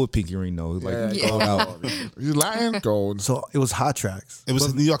cross. gold pinky ring though. Like Yeah. gold out. You Latin gold. So it was Hot Tracks. It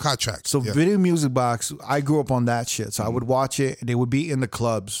was New York Hot Tracks. So yeah. Video Music Box, I grew up on that shit. So I would watch it, and they would be in the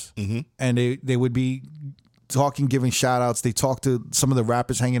clubs, and they would be talking, giving shout outs. They talked to some of the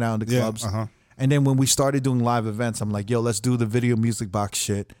rappers hanging out in the Yeah, clubs. uh-huh. And then when we started doing live events, I'm like, yo, let's do the video music box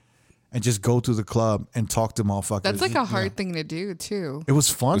shit and just go through the club and talk to motherfuckers. That's like a hard thing to do too. It was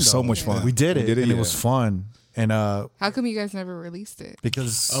fun. It was so though. much fun. We did it, and it was yeah. fun. And How come you guys never released it?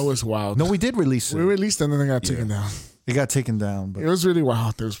 because Oh, it was wild. no, we did release it. We released it and then it got taken down. It got taken down, but It was really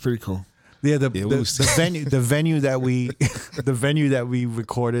wild. It was pretty cool. yeah, the was- venue that we the venue that we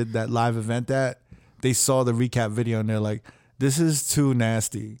recorded that live event at, they saw the recap video and they're like, "This is too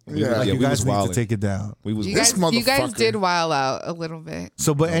nasty. Yeah. Like, Yeah, you we guys was need to wildin'. take it down." We was You This guys motherfucker. did wild out a little bit.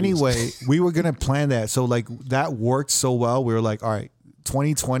 So, but anyway, we were gonna plan that. So like that worked so well. We were like, all right,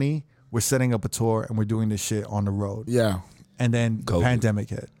 2020, we're setting up a tour and we're doing this shit on the road. Yeah. And then the COVID. pandemic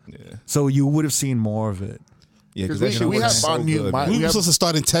hit. Yeah. So you would have seen more of it. Yeah, because Because that we shit had was bought so new good. mic. man. We We were have- supposed to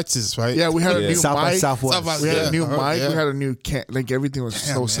start in Texas, right? Yeah, we had a Yeah. new South by mic. Southwest. We had Yeah. a new Uh-huh, mic. yeah. We had a new like everything was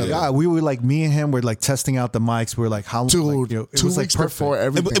so set Yeah, up. we were like me and him were like testing out the mics. We were like, how Dude, like, you know, it 2 was like weeks perfect. before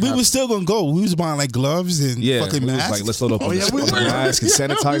everything. And we were happened. still gonna go. We was buying like gloves and Yeah, fucking we was masks. like, let's load up on yeah, the we were. masks and Yeah,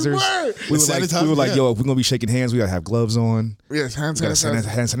 we sanitizers. were. We were like, Sanitizer, yeah. yo, if we're gonna be shaking hands, we gotta have gloves on. Yes, hand We gotta sanitizer.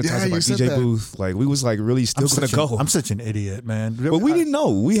 hand sanitizer Yeah, by you said DJ that. booth. Like we was like really still gonna go. I'm such an idiot, man. But we didn't know.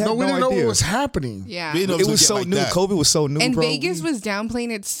 We had No, we didn't know idea. what was happening. Yeah. We didn't know It was get so like new. that. COVID was so new, And bro. Vegas was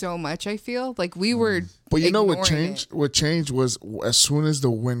downplaying it so much, I feel. Like we were But you know what ignoring changed? it. What changed was as soon as the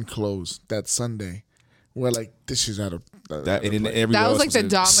wind closed that Sunday, we're like, this is out of That and then everywhere That was else like the a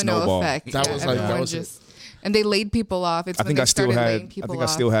domino snowball. effect. That was like- that everyone was it. just and they laid people off. It's I when think they I still started had. laying I people think I off.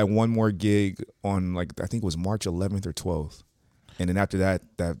 still had one more gig on like I think it was March 11th or 12th, and then after that,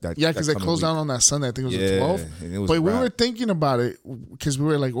 that Yeah, because they coming closed week- down on that Sunday. I think it was the Yeah, 12th. and it was But a we wrap. were thinking about it because we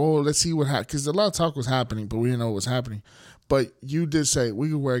were like, oh, let's see what happens. Because a lot of talk was happening, but we didn't know what was happening. But you did say we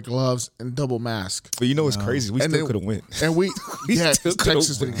could wear gloves and double mask. But you know what's crazy? We And still then- could have went. And we, yeah, still coulda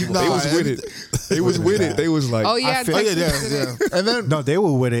Texas went. didn't. They was with it. They was with it. They was like, Oh yeah, feel- Texas yeah, did it. And then, No, they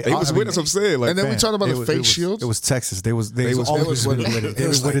were with it. they was I with mean, us. I'm saying, like, and then we man, talked about it the was- face it was- shields. It was Texas. They was was always with with it. it. They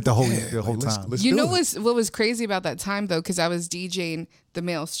was with it the whole time. let's You do know it. what was crazy about that time though, because I was DJing the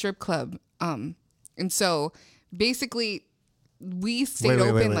male strip club, and so basically we stayed Wait,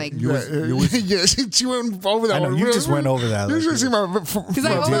 open wait. like You was- yeah, she went over that. I know, one. you just went over that, You like, should see my. because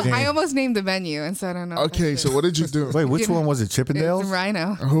I almost named the venue, and so I don't know. if Okay, that's so it. what did you do? Wait, which one was it? It's Chippendales?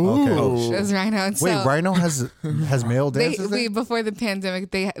 Rhino. Ooh. It was Rhino. And Wait, so Rhino has male They, dancers. there? before the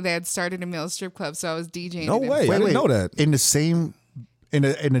pandemic, they had started a male strip club, so I was DJing. No it. way. I didn't know that. In the same, in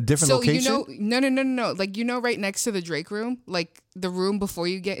a different So location. no. Like right next to the Drake room, like the room before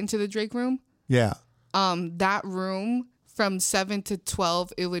you get into the Drake room. Yeah. That room from 7 to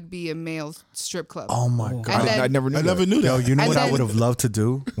 12, it would be a male strip club. Oh my god. And then- I never knew. I never that. knew Yo, that. you know And what I then- would have loved to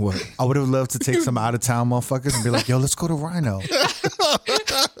do? What? I would have loved to take some out of town motherfuckers and be like, yo, let's go to Rhino.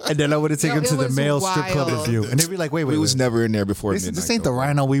 And then I would have taken No, them to it the was male strip club wild. review. And they'd be like, wait. We was never in there before This, midnight. this ain't the though.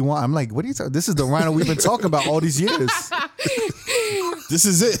 Rhino we want. I'm like, what are you talking? This is the Rhino we've been talking about all these years. This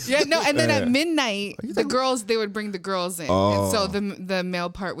is it. Yeah, no, and then at midnight, the girls they would bring the girls in, and so the male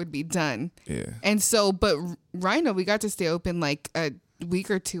part would be done. Yeah. And so, but Rhino, we got to stay open like a week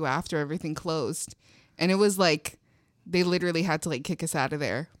or two after everything closed, and it was like they literally had to like kick us out of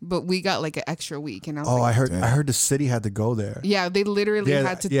there, but we got like an extra week, and I was Oh, like, I heard the city had to go there. yeah, they literally Yeah,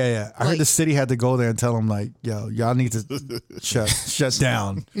 had to. yeah. I heard like- the city had to go there and tell them like, yo, y'all need to shut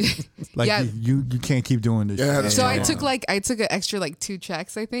down. Like Yeah. you can't keep doing this. Yeah, shit. So I took an extra like 2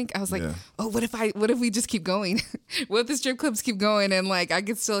 checks. I think I was like, Yeah. oh, what if we just keep going? What if the strip clubs keep going and like I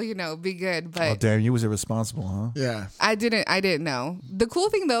could still be good? Oh But damn, you was irresponsible, huh? Yeah. I didn't know. The cool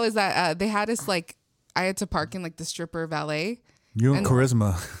thing though is that they had us like I had to park in like the stripper valet. You and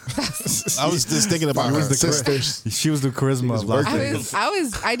charisma. I was just thinking about her sisters. She was the charisma of Las Vegas.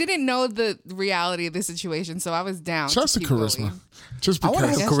 I didn't know the reality of the situation, so I was down. Shouts to keep charisma. going. Just I want to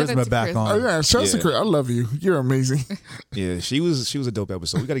because. have Yeah, shout out charisma to back Charisma. on. Oh yeah, shouts to Yeah. Chris. I love you. You're amazing. Yeah, she was a dope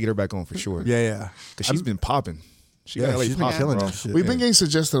episode. We got to get her back on for sure. Yeah. because she's been popping. She Yeah, got LA she's been popping, killing bro. that shit. We've been getting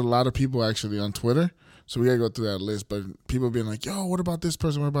suggested a lot of people actually on Twitter, so we gotta go through that list. But people being like, "Yo, what about this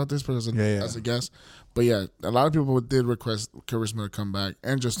person? What about this person?" Yeah. as a guest. But yeah, a lot of people did request Charisma to come back,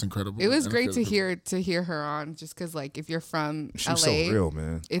 and just incredible. It was And great to Incredible. hear her on, just because like if you're from She LA, was so real,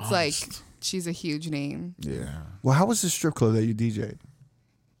 man. it's like she's a huge name. Yeah. Well, how was the strip club that you DJ'd?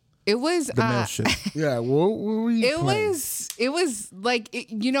 It was The male shit. Yeah, what were you It playing? was like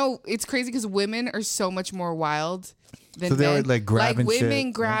it's crazy because women are so much more wild than So they were, men. like, grabbing women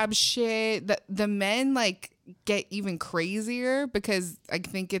shit, grab shit. The men like get even crazier because I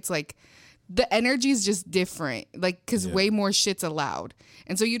think it's like the energy is just different. Like because way more shit's allowed,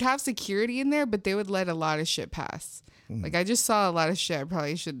 and so you'd have security in there, but they would let a lot of shit pass. Like I just saw a lot of shit I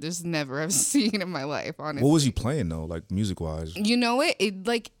probably should just never have seen in my life. Honestly, What was you playing though, like music wise? You know what? It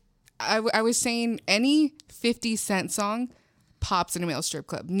like I was saying any 50 Cent song pops in a male strip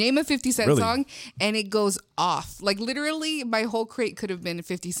club. Name a 50 Cent Really? song and it goes off. Like literally my whole crate could have been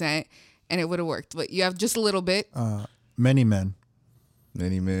 50 Cent and it would have worked. But you have just a little bit. Many men.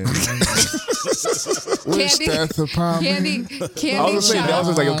 Many man. Wish death upon me. Candy I was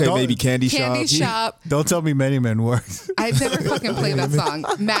Shop. like, okay, Don't- maybe Candy Shop. Candy Shop. Don't tell me Many Men works. I've never fucking played that song.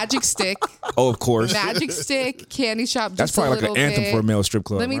 Magic Stick. Oh, of course. Magic Stick. Candy Shop. That's Just probably a like an little anthem bit. for a male strip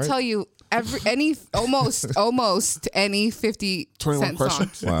club. Let me right? tell you, almost any 50 21 Cent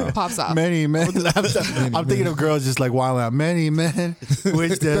questions? song Wow. pops off. Many men. I'm thinking of girls just like wilding out. Many men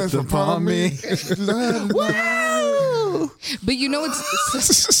wish death upon me. But you know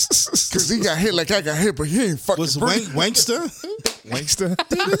it's Because he got hit like I got hit, but he ain't fucking Was breathing. Wankster? Wankster.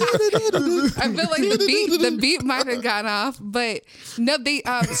 I feel like the beat might have gone off, but no, they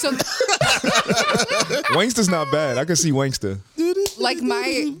so Wankster's not bad. I can see Wankster. like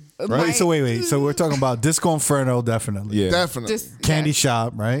my Right. So wait. So we're talking about Disco Inferno, definitely. Yeah. Definitely. just Candy yeah,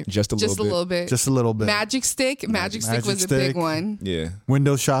 Shop, right? Just a little just bit. a little bit. Just a little bit. Magic Stick. Magic Stick was a Stick. big one. Yeah.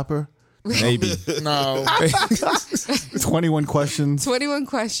 Window Shopper. Maybe. no. 21 questions. 21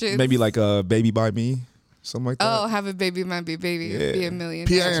 questions. Maybe like Baby by Me. Something like that. Oh, have a baby, might be baby, Yeah. be a million.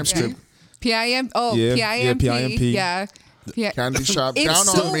 PIM strip. PIM. Oh, Yeah, PIMP. yeah, PIMP. Yeah. Yeah. Candy Shop. It's Down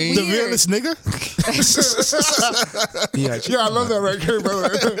so on me. The weird. realest nigga? Yeah. Yeah, I love that record, brother.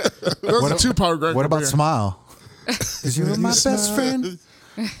 That was a two-part record. What about yeah. Smile? Because you were my best friend.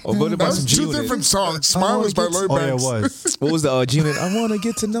 Oh, but That about was some two G-Unit. different songs. Smile was by Lloyd Oh, yeah, it Banks. was. What was the G-Unit? I want to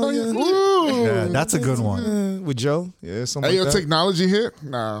get to know you. Ooh. Yeah, that's a good one. With Joe. Yeah, something Hey, like yo, that. technology hit?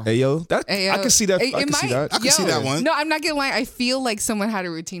 No. Hey, yo. That, Hey, I can see that. I can see that. I can see that one. No, I'm not gonna lie. I feel like someone had a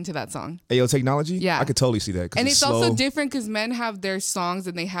routine to that song, Hey, yo, technology? Yeah. I could totally see that. 'cause and it's slow. also different because men have their songs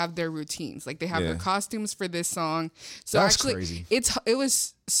and they have their routines. Like they have their Yeah. costumes for this song. So That's actually, crazy. it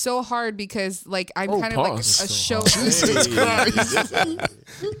was so hard because like I'm Oh, kind of like a pause. show.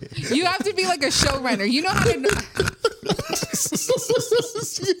 You have to be like a showrunner. You know how to.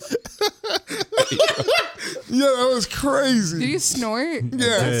 Yeah, that was crazy. Did you snort?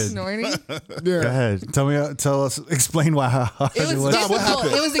 Yeah. did. Snorting. Go Yeah. ahead. Tell us, explain why how hard It it was was. difficult.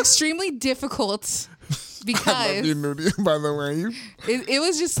 It was extremely difficult Love because you, Nudie, by the way. You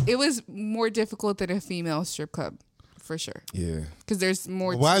it was more difficult than a female strip club, for sure. Yeah. Because there's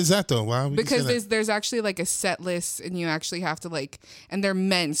more. Why is that though? Why would you Because say that? there's actually like a set list, and you actually have to like, and they're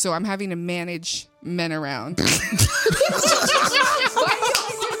men, so I'm having to manage men around. Why do you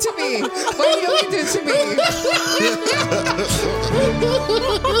always do it to me? Why do you always do it to me?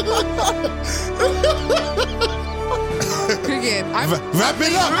 Cricket, Wrap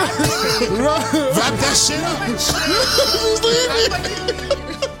it up. Wrap that shit up.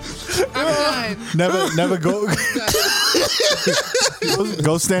 I'm done. Never go.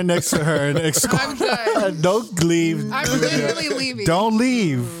 Go stand next to her and I'm done. don't leave. I'm literally leaving. Don't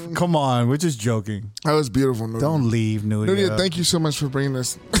leave. Come on, we're just joking. That was beautiful, Nudie. Don't leave, Nudia. Nudia, thank you so much for bringing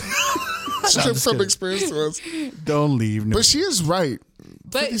this strip club experience to us. Don't leave, Nudia. But she is right.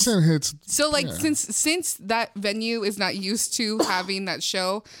 But 50 Cent hits. so like since that venue is not used to having that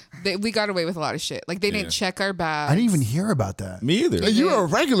show, we got away with a lot of shit. Like they didn't check our bags. I didn't even hear about that. Me either. And you were a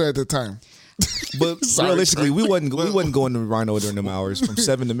regular at the time. But Sorry, realistically, sorry. we wasn't going to Rhino during them hours from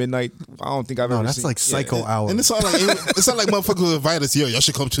 7 to midnight. I don't think I've No, ever that's seen. like psycho hours. And it's not like motherfuckers will invite us. Yo, y'all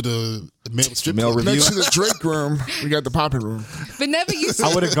should come to the male strip Male club. review. Next to the Drake room, we got the popping room. But never you said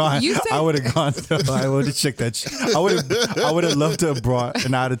I would have gone. You said, I would have gone. I would have checked that. I would have loved to have brought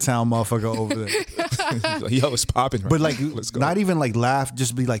an out of town motherfucker over there. Yo, it's popping. Right But like, now. Let's go. not even like laugh.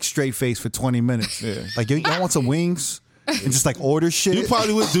 Just be like straight face for 20 minutes. Yeah. Like, yo, y'all want some wings? And just like order shit. You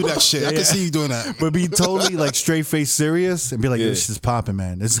probably would do that shit. I can see you doing that. but be totally like straight face serious and be like, Yeah. this is popping,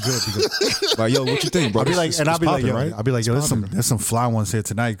 man. This is good. Because Like, yo, what you think, bro? I'll be like, and I'll be like, yo, right? I'll be like, yo, there's some fly ones here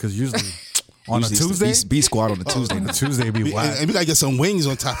tonight because usually on Usually a it's the Tuesday, B Squad on a Tuesday. on a Tuesday be And, whack. and we gotta get some wings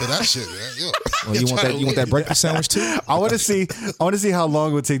on top of that shit. Man. Yo. Well, you want that breakfast sandwich too? I want to see how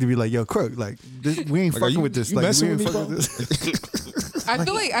long it would take to be like, yo, Crook, like we ain't Like, are fucking you- with this. you Like messing we ain't with me, fucking with this. I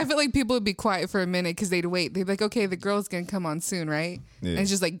feel like people would be quiet for a minute because they'd wait. They'd be like, okay, the girl's gonna come on soon, right? Yeah. And it's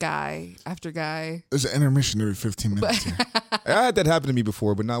just like guy after guy. There's an intermission every 15 minutes. Here. I had that happen to me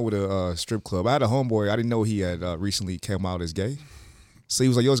before, but not with a strip club. I had a homeboy. I didn't know he had recently came out as gay. So he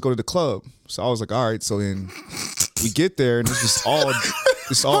was like, yo, let's go to the club. So I was like, all right. So then we get there and it's just all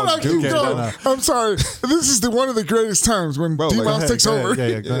Hold on, keep dudes. going. no. I'm sorry. This is one of the greatest times when Bro, like, D-Mouse go ahead, takes Go ahead. over.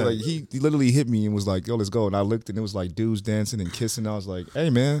 Yeah, go Yeah, ahead. like he literally hit me and was like, yo, let's go. And I looked and it was like dudes dancing and kissing. I was like, hey,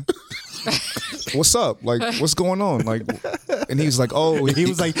 man. what's up? Like, what's going on? Like, and he was like, oh, He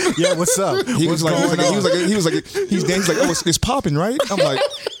was like, yeah, what's up? he was like, he's dancing like, oh, it's popping, right? I'm like,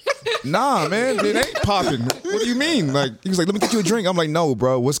 nah, man, it ain't popping. What do you mean? Like, he was like, let me get you a drink. I'm like, no,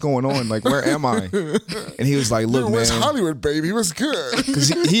 bro, what's going on? Like, where am I? And he was like, look, Dude, West man, Hollywood, baby, was good. because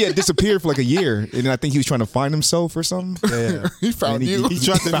he had disappeared for like a year, and I think he was trying to find himself or something. Yeah. He found And you. He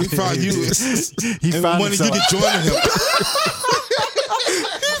tried to find you. He And found wanted you himself. to join him.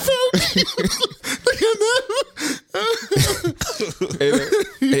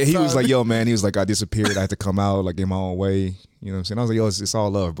 And he was like, yo, man, he was like, I disappeared. I had to come out like in my own way. You know what I'm saying? I was like, yo, it's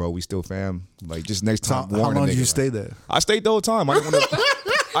all love, bro. We still fam. Like, just next So time, how warn a long did nigga, you like- stay there? I stayed the whole time. I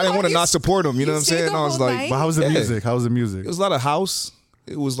didn't want to not support him. You know what I'm stayed saying? the I was whole like, night? But how was the Yeah. music? How was the music? it was a lot of house.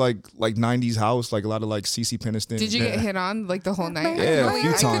 It was like 90s house, like a lot of like CeCe Peniston. Did you get hit on like the whole night? Yeah, Really? a few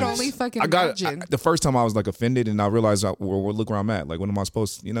I times. could only fucking I got imagine. the first time I was like offended, and I realized well, look where I'm at. Like, when am I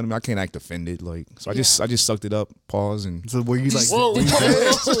supposed to? You know what I mean? I can't act offended. Like, so I just sucked it up, pause, and So were you like, Whoa,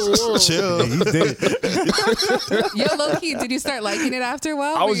 whoa. Chill. he did it. Yo, low-key, did you start liking it after a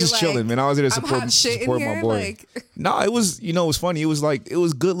while? I Were was you just like, chilling, man. I was there to I'm hot shit in support here? my boy. Like, Nah, it was, it was funny. It was like, it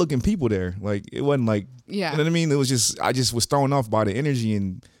was good looking people there. Like, it wasn't like, Yeah. you know what I mean? It was just, I just was thrown off by the energy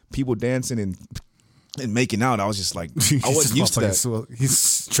and people dancing and making out. I was just like, I wasn't used to that. So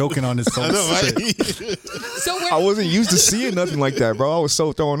he's choking on his phone. I know, right? so I wasn't used to seeing nothing like that, bro. I was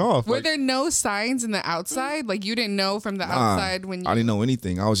so thrown off. were Like, there no signs in the outside? Like you didn't know from the outside when you I didn't know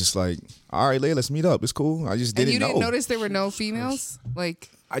anything. I was just like, all right, Leia, let's meet up. It's cool. I just and didn't you know. didn't notice there were no females? Like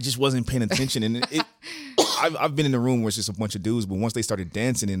I just wasn't paying attention, and I've been in a room where it's just a bunch of dudes, but once they started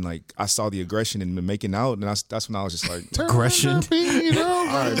dancing and like I saw the aggression and the making out, and that's when I was just like, Aggression. all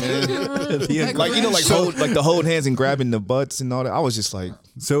right, man. Like, like the hold hands and grabbing the butts and all that. I was just like,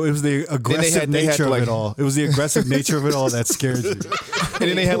 So it was the aggressive they had nature to, of like- it all. It was the aggressive nature of it all that scared you. and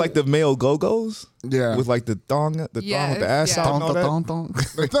then they had like the male go-go's, Yeah. with like the thong with the Yes, ass yeah. out and all that.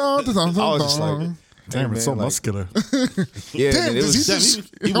 I was just like, Damn, hey, it's so man, like, muscular. yeah, Damn, man, it does was he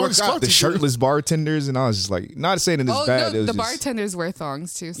just he how worked many out. squats the he do? shirtless bartenders, and I was just like, not saying it is oh bad. no, it was the just, bartenders wear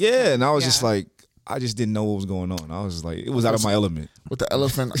thongs too. yeah, and I was just Yeah. like, I just didn't know what was going on. I was just like, it was out of my element. With the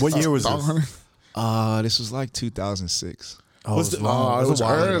elephant. What year was dog this? hunter? This was like 2006. Oh, Was the- it was long. Oh, it was a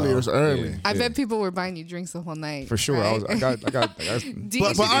while early. ago. It was early. Yeah. I bet people were buying you drinks the whole night. For sure. right? I got D, But you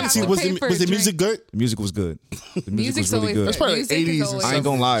didn't honestly, have to was pay the for was a the music drink. good? the music was good. The music Music's was really always good. That's probably Music like is 80s. always- I ain't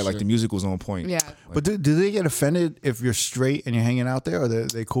gonna lie, like the music was on point. Yeah. But do they get offended if you're straight and you're hanging out there, or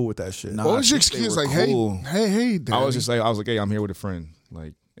they cool with that shit? Nah, What was your I think they excuse? were Like, cool. hey, Daddy. I was just like, hey, I'm here with a friend.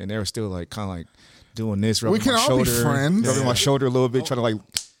 Like, and they were still like kind of like doing this, rubbing can my all be shoulder, friends. rubbing my shoulder a little bit, trying to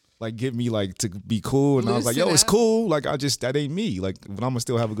like get me like to be cool. And I was like, Loosen yo, it's up. cool. Like, that ain't me. Like, but I'm gonna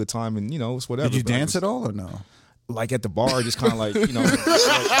still have a good time, and it's whatever. Did you But I dance just- at all or no? Like at the bar, just kind of like Yo, at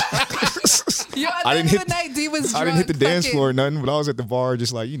I the didn't end of hit the night, D was drunk. I didn't hit the dance fucking- floor or nothing, but I was at the bar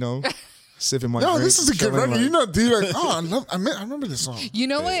just like, sipping my Yo, drink. this is a good chilling, record. like- You know, D, like, oh, I remember this song. You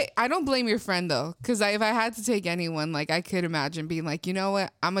know what? I don't blame your friend though, because if I had to take anyone, like I could imagine being like, you know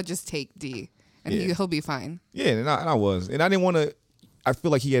what? I'm gonna just take D, and Yeah. he'll be fine. Yeah, and I was. And I didn't want to. I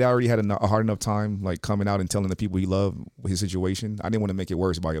feel like he had already had a hard enough time, like coming out and telling the people he loved his situation. I didn't want to make it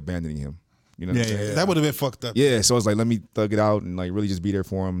worse by abandoning him. You know what I'm saying? That would have been fucked up. Yeah, so I was like, let me thug it out and like really just be there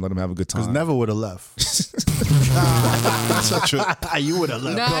for him, let him have a good Because time. never would have left. That's not true. You would have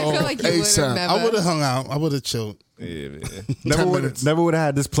left. No, I feel like you would ASAP. have never. I would have hung out. I would have chilled. Yeah, man. Never 10 would minutes. never would have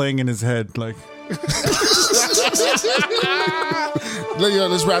had this playing in his head. Like Yo,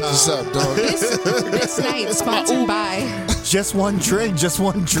 let's wrap this up, dog. This night sponsored by. just one drink, just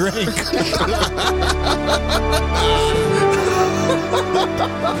one drink.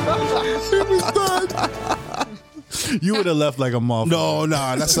 You would have left like a motherfucker. No,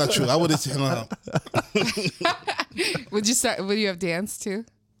 nah, that's not true. I would have hung out. Would you start? Would you have danced too?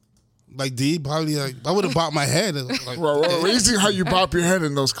 Like D, probably like I would have bopped my head. Like, Bro, easy how you bop your head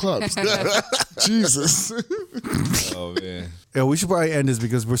in those clubs. Jesus. Oh man. Yeah, we should probably end this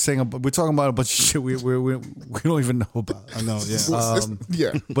because we're talking about a bunch of shit we don't even know about. I know,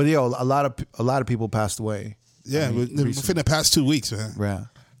 yeah. Yeah. But a lot of people passed away. Yeah, within the past 2 weeks, man. Yeah,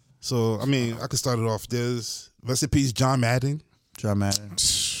 So, I mean, I could start it off. There's, rest in peace, John Madden, John Madden.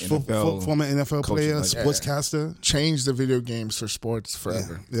 NFL former NFL coaching player, legend. sportscaster. Change the video games for sports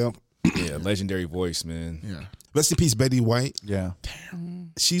forever. Yep. Yeah, legendary voice, man. Yeah. Rest in peace, Betty White. Yeah,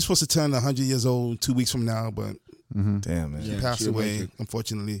 She's supposed to turn 100 years old 2 weeks from now, but Damn, man. she Yeah. passed she didn't away, make it.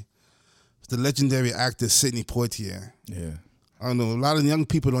 unfortunately. The legendary actor Sidney Poitier. Yeah. I don't know. A lot of young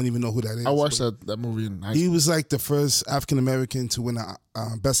people don't even know who that is. I watched that movie in high He school. was like the first African American to win a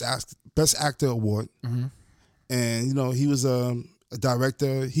Best Actor award, and he was a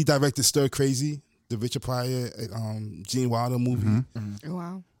director. He directed Stir Crazy, the Richard Pryor, Gene Wilder movie. Oh,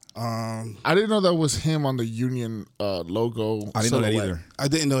 wow. I didn't know that was him on the Union logo. I didn't know that silhouette. either. I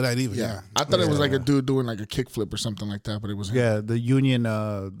didn't know that either. Yeah, Yeah. I thought it was like a dude doing like a kickflip or something like that, but it was him. Yeah, the Union,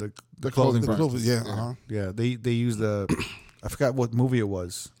 the clothing clothing brand. Clover, yeah. Uh-huh. Yeah, they used the. I forgot what movie it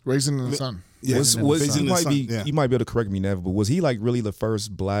was. Raisin in the Sun. Yeah, Was Raising you the might Sun, be yeah. you might be able to correct me, Nev, but was he like really the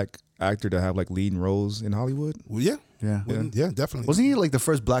first black actor to have like leading roles in Hollywood? Well, yeah. Yeah. Yeah, definitely. Wasn't he like the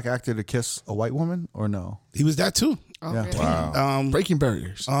first black actor to kiss a white woman or no? He was that too. Okay. Wow. Breaking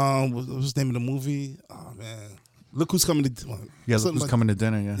barriers. What was the name of the movie? Oh man, Look Who's Coming to. Yeah, something who's like- coming to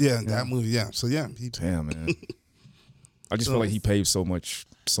dinner? Yeah. Yeah, that movie. Yeah, so yeah, he Damn, man. I just feel like he paved so much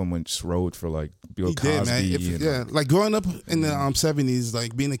road for like Bill He Cosby. did, man. and, Yeah, like growing up in the 70s,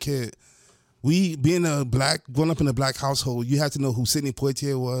 like being a kid, growing up in a black household, you had to know who Sidney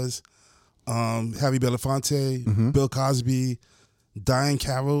Poitier was, Harry Belafonte, Bill Cosby, Diane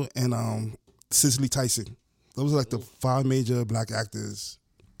Carroll, and Cicely Tyson. Those are like the 5 major black actors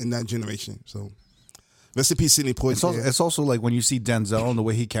in that generation. So, rest in peace, Sidney Poitier. It's also like when you see Denzel and the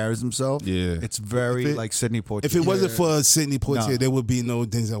way he carries himself. Yeah. it's very If it- like Sidney Poitier. If it wasn't for Sidney Poitier, No. there would be no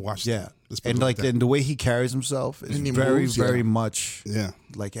Denzel Washington. yeah, Let's put and it like that. then the way he carries himself is And he very moves, yeah. very much. Yeah.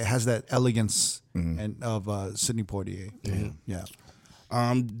 like it has that elegance and of Sidney Poitier. Yeah.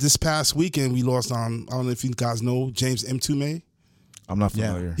 This past weekend, we lost, I don't know if you guys know, James Mtume. I'm not Yeah.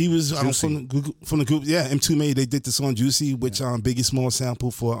 familiar. He was Juicy. from the group, yeah, Mtume. They did the song Juicy, which Biggie Small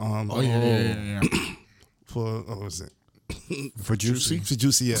sample for, yeah. for, what was it? For Juicy. For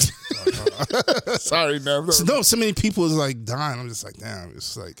Juicy, yeah. Sorry, Nev. So many people is like dying. I'm just like, damn.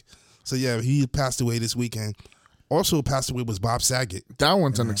 It's like, so yeah, he passed away this weekend. Also passed away was Bob Saget That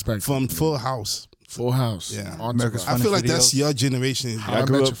one's unexpected. from Full House. Full House. Yeah. America's I feel like that's Videos. your generation. I Met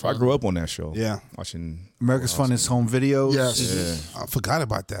grew Your up. I Father. grew up on that show. Yeah. watching. America's Funniest Home Videos. Yes. I forgot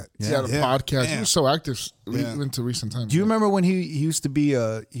about that. He had a podcast. He Yeah. was so active Yeah. even to recent times. Do you remember when he used to be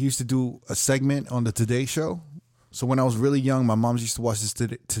he used to do a segment on the Today Show? So when I was really young, my mom used to watch this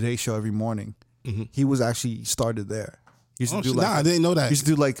Today Show every morning. He was actually started there. He used to Oh, do shit. like Nah, I didn't know that. He used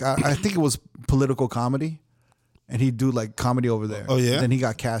to do like I think it was political comedy, and he'd do like comedy over there. Oh, yeah? And then he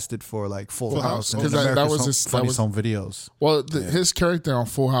got casted for like Full Full House House, and 'cause that America's was his- that Funniest was- Home Videos. Well, his character on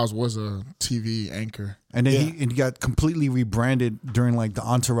Full House was a TV anchor. And then he got completely rebranded during like the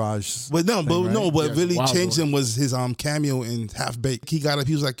Entourage. But no, but right? no, what Yeah, really Wild changed Boy. him was his cameo in Half Baked. He got up,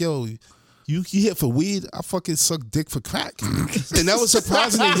 he was like, "Yo, you hit for weed? I fucking suck dick for crack." And that was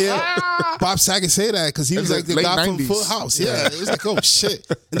surprising to hear Bob Saget say that because he was It was like the late guy 90s. from Full House. Yeah, it was like, oh shit.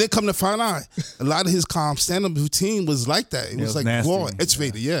 And then come to find out, a lot of his stand up routine was like that. It was was like nasty. raw,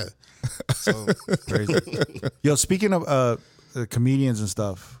 X-rated. Yeah. So Crazy. Yo, speaking of comedians and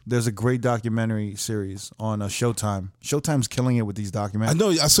stuff, there's a great documentary series on Showtime. Showtime's killing it with these I documentaries. know.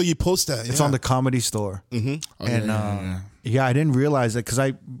 I saw you post that. It's on the Comedy Store. Oh, And I didn't realize that because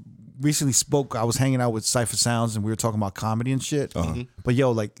I recently I was hanging out with Cypher Sounds and we were talking about comedy and shit. But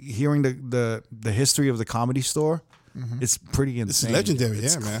yo, like hearing the history of the Comedy Store, it's pretty insane. legendary,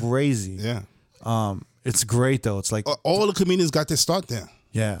 It's yeah, man. crazy. Yeah. It's great though. It's like All the comedians got their start there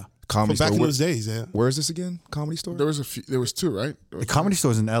yeah. Comedy from back store. in Where, those days. Yeah. where is this again? Comedy store. There was there was two, right? The Comedy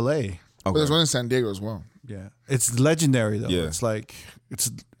Store's in L.A. But there's one in San Diego as well. Yeah, it's legendary though. Yeah. It's like it's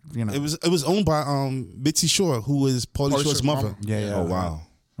It was owned by Mitzi Shore, who was Pauly Pauly Shore's Shore's mother. mom. yeah. Oh wow.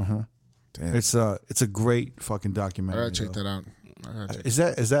 Damn. It's a great fucking I documentary. gotta check though. that out. I gotta check.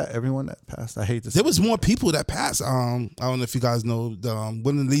 Is that everyone that passed? I hate this. There was more people that passed. I don't know if you guys know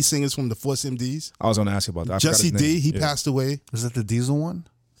one of the lead singers from the Force MDs, I was gonna ask you about that. I forgot Jesse his D. name. He Yeah. passed away. Was that the Diesel one?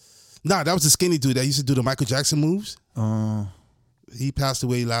 Nah, that was the skinny dude that used to do the Michael Jackson moves. He passed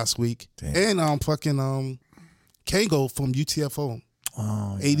away last week. Damn. And Kango from UTFO,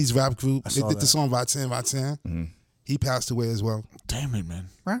 80s rap group. They saw did the that. song Roxanne. He passed away as well. Damn it, man.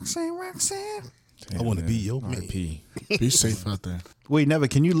 Roxanne. I wanna be your man. R.I.P. Be safe out there. Wait, Never.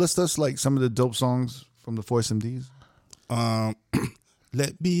 Can you list us like some of the dope songs from the Force MDs?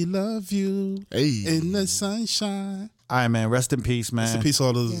 Let me love you Hey. in the sunshine. All right, man. Rest in peace, man. It's a piece of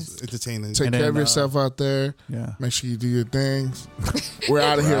all those entertainers. Take And care then, of yourself out there. Yeah. Make sure you do your things. We're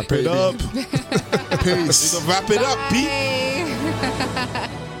out of here, Wrap it baby. up. Peace. So wrap it up, B. Hey.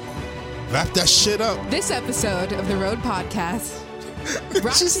 Wrap that shit up. This episode of the Road Podcast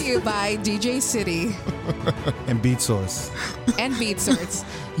brought to you by DJ City And Beat Source. and Beat Sorts.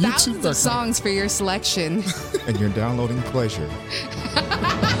 Thousands YouTube.com. of songs for your selection. And you're downloading pleasure.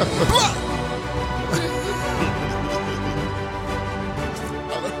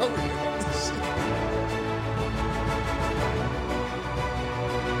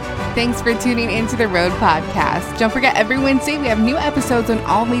 Thanks for tuning into the Road Podcast. Don't forget, every Wednesday we have new episodes on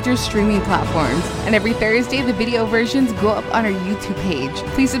all major streaming platforms. And every Thursday, the video versions go up on our YouTube page.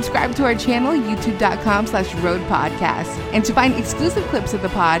 Please subscribe to our channel, youtube.com/roadpodcast. And to find exclusive clips of the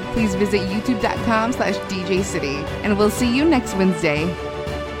pod, please visit youtube.com/DJCity. And we'll see you next Wednesday.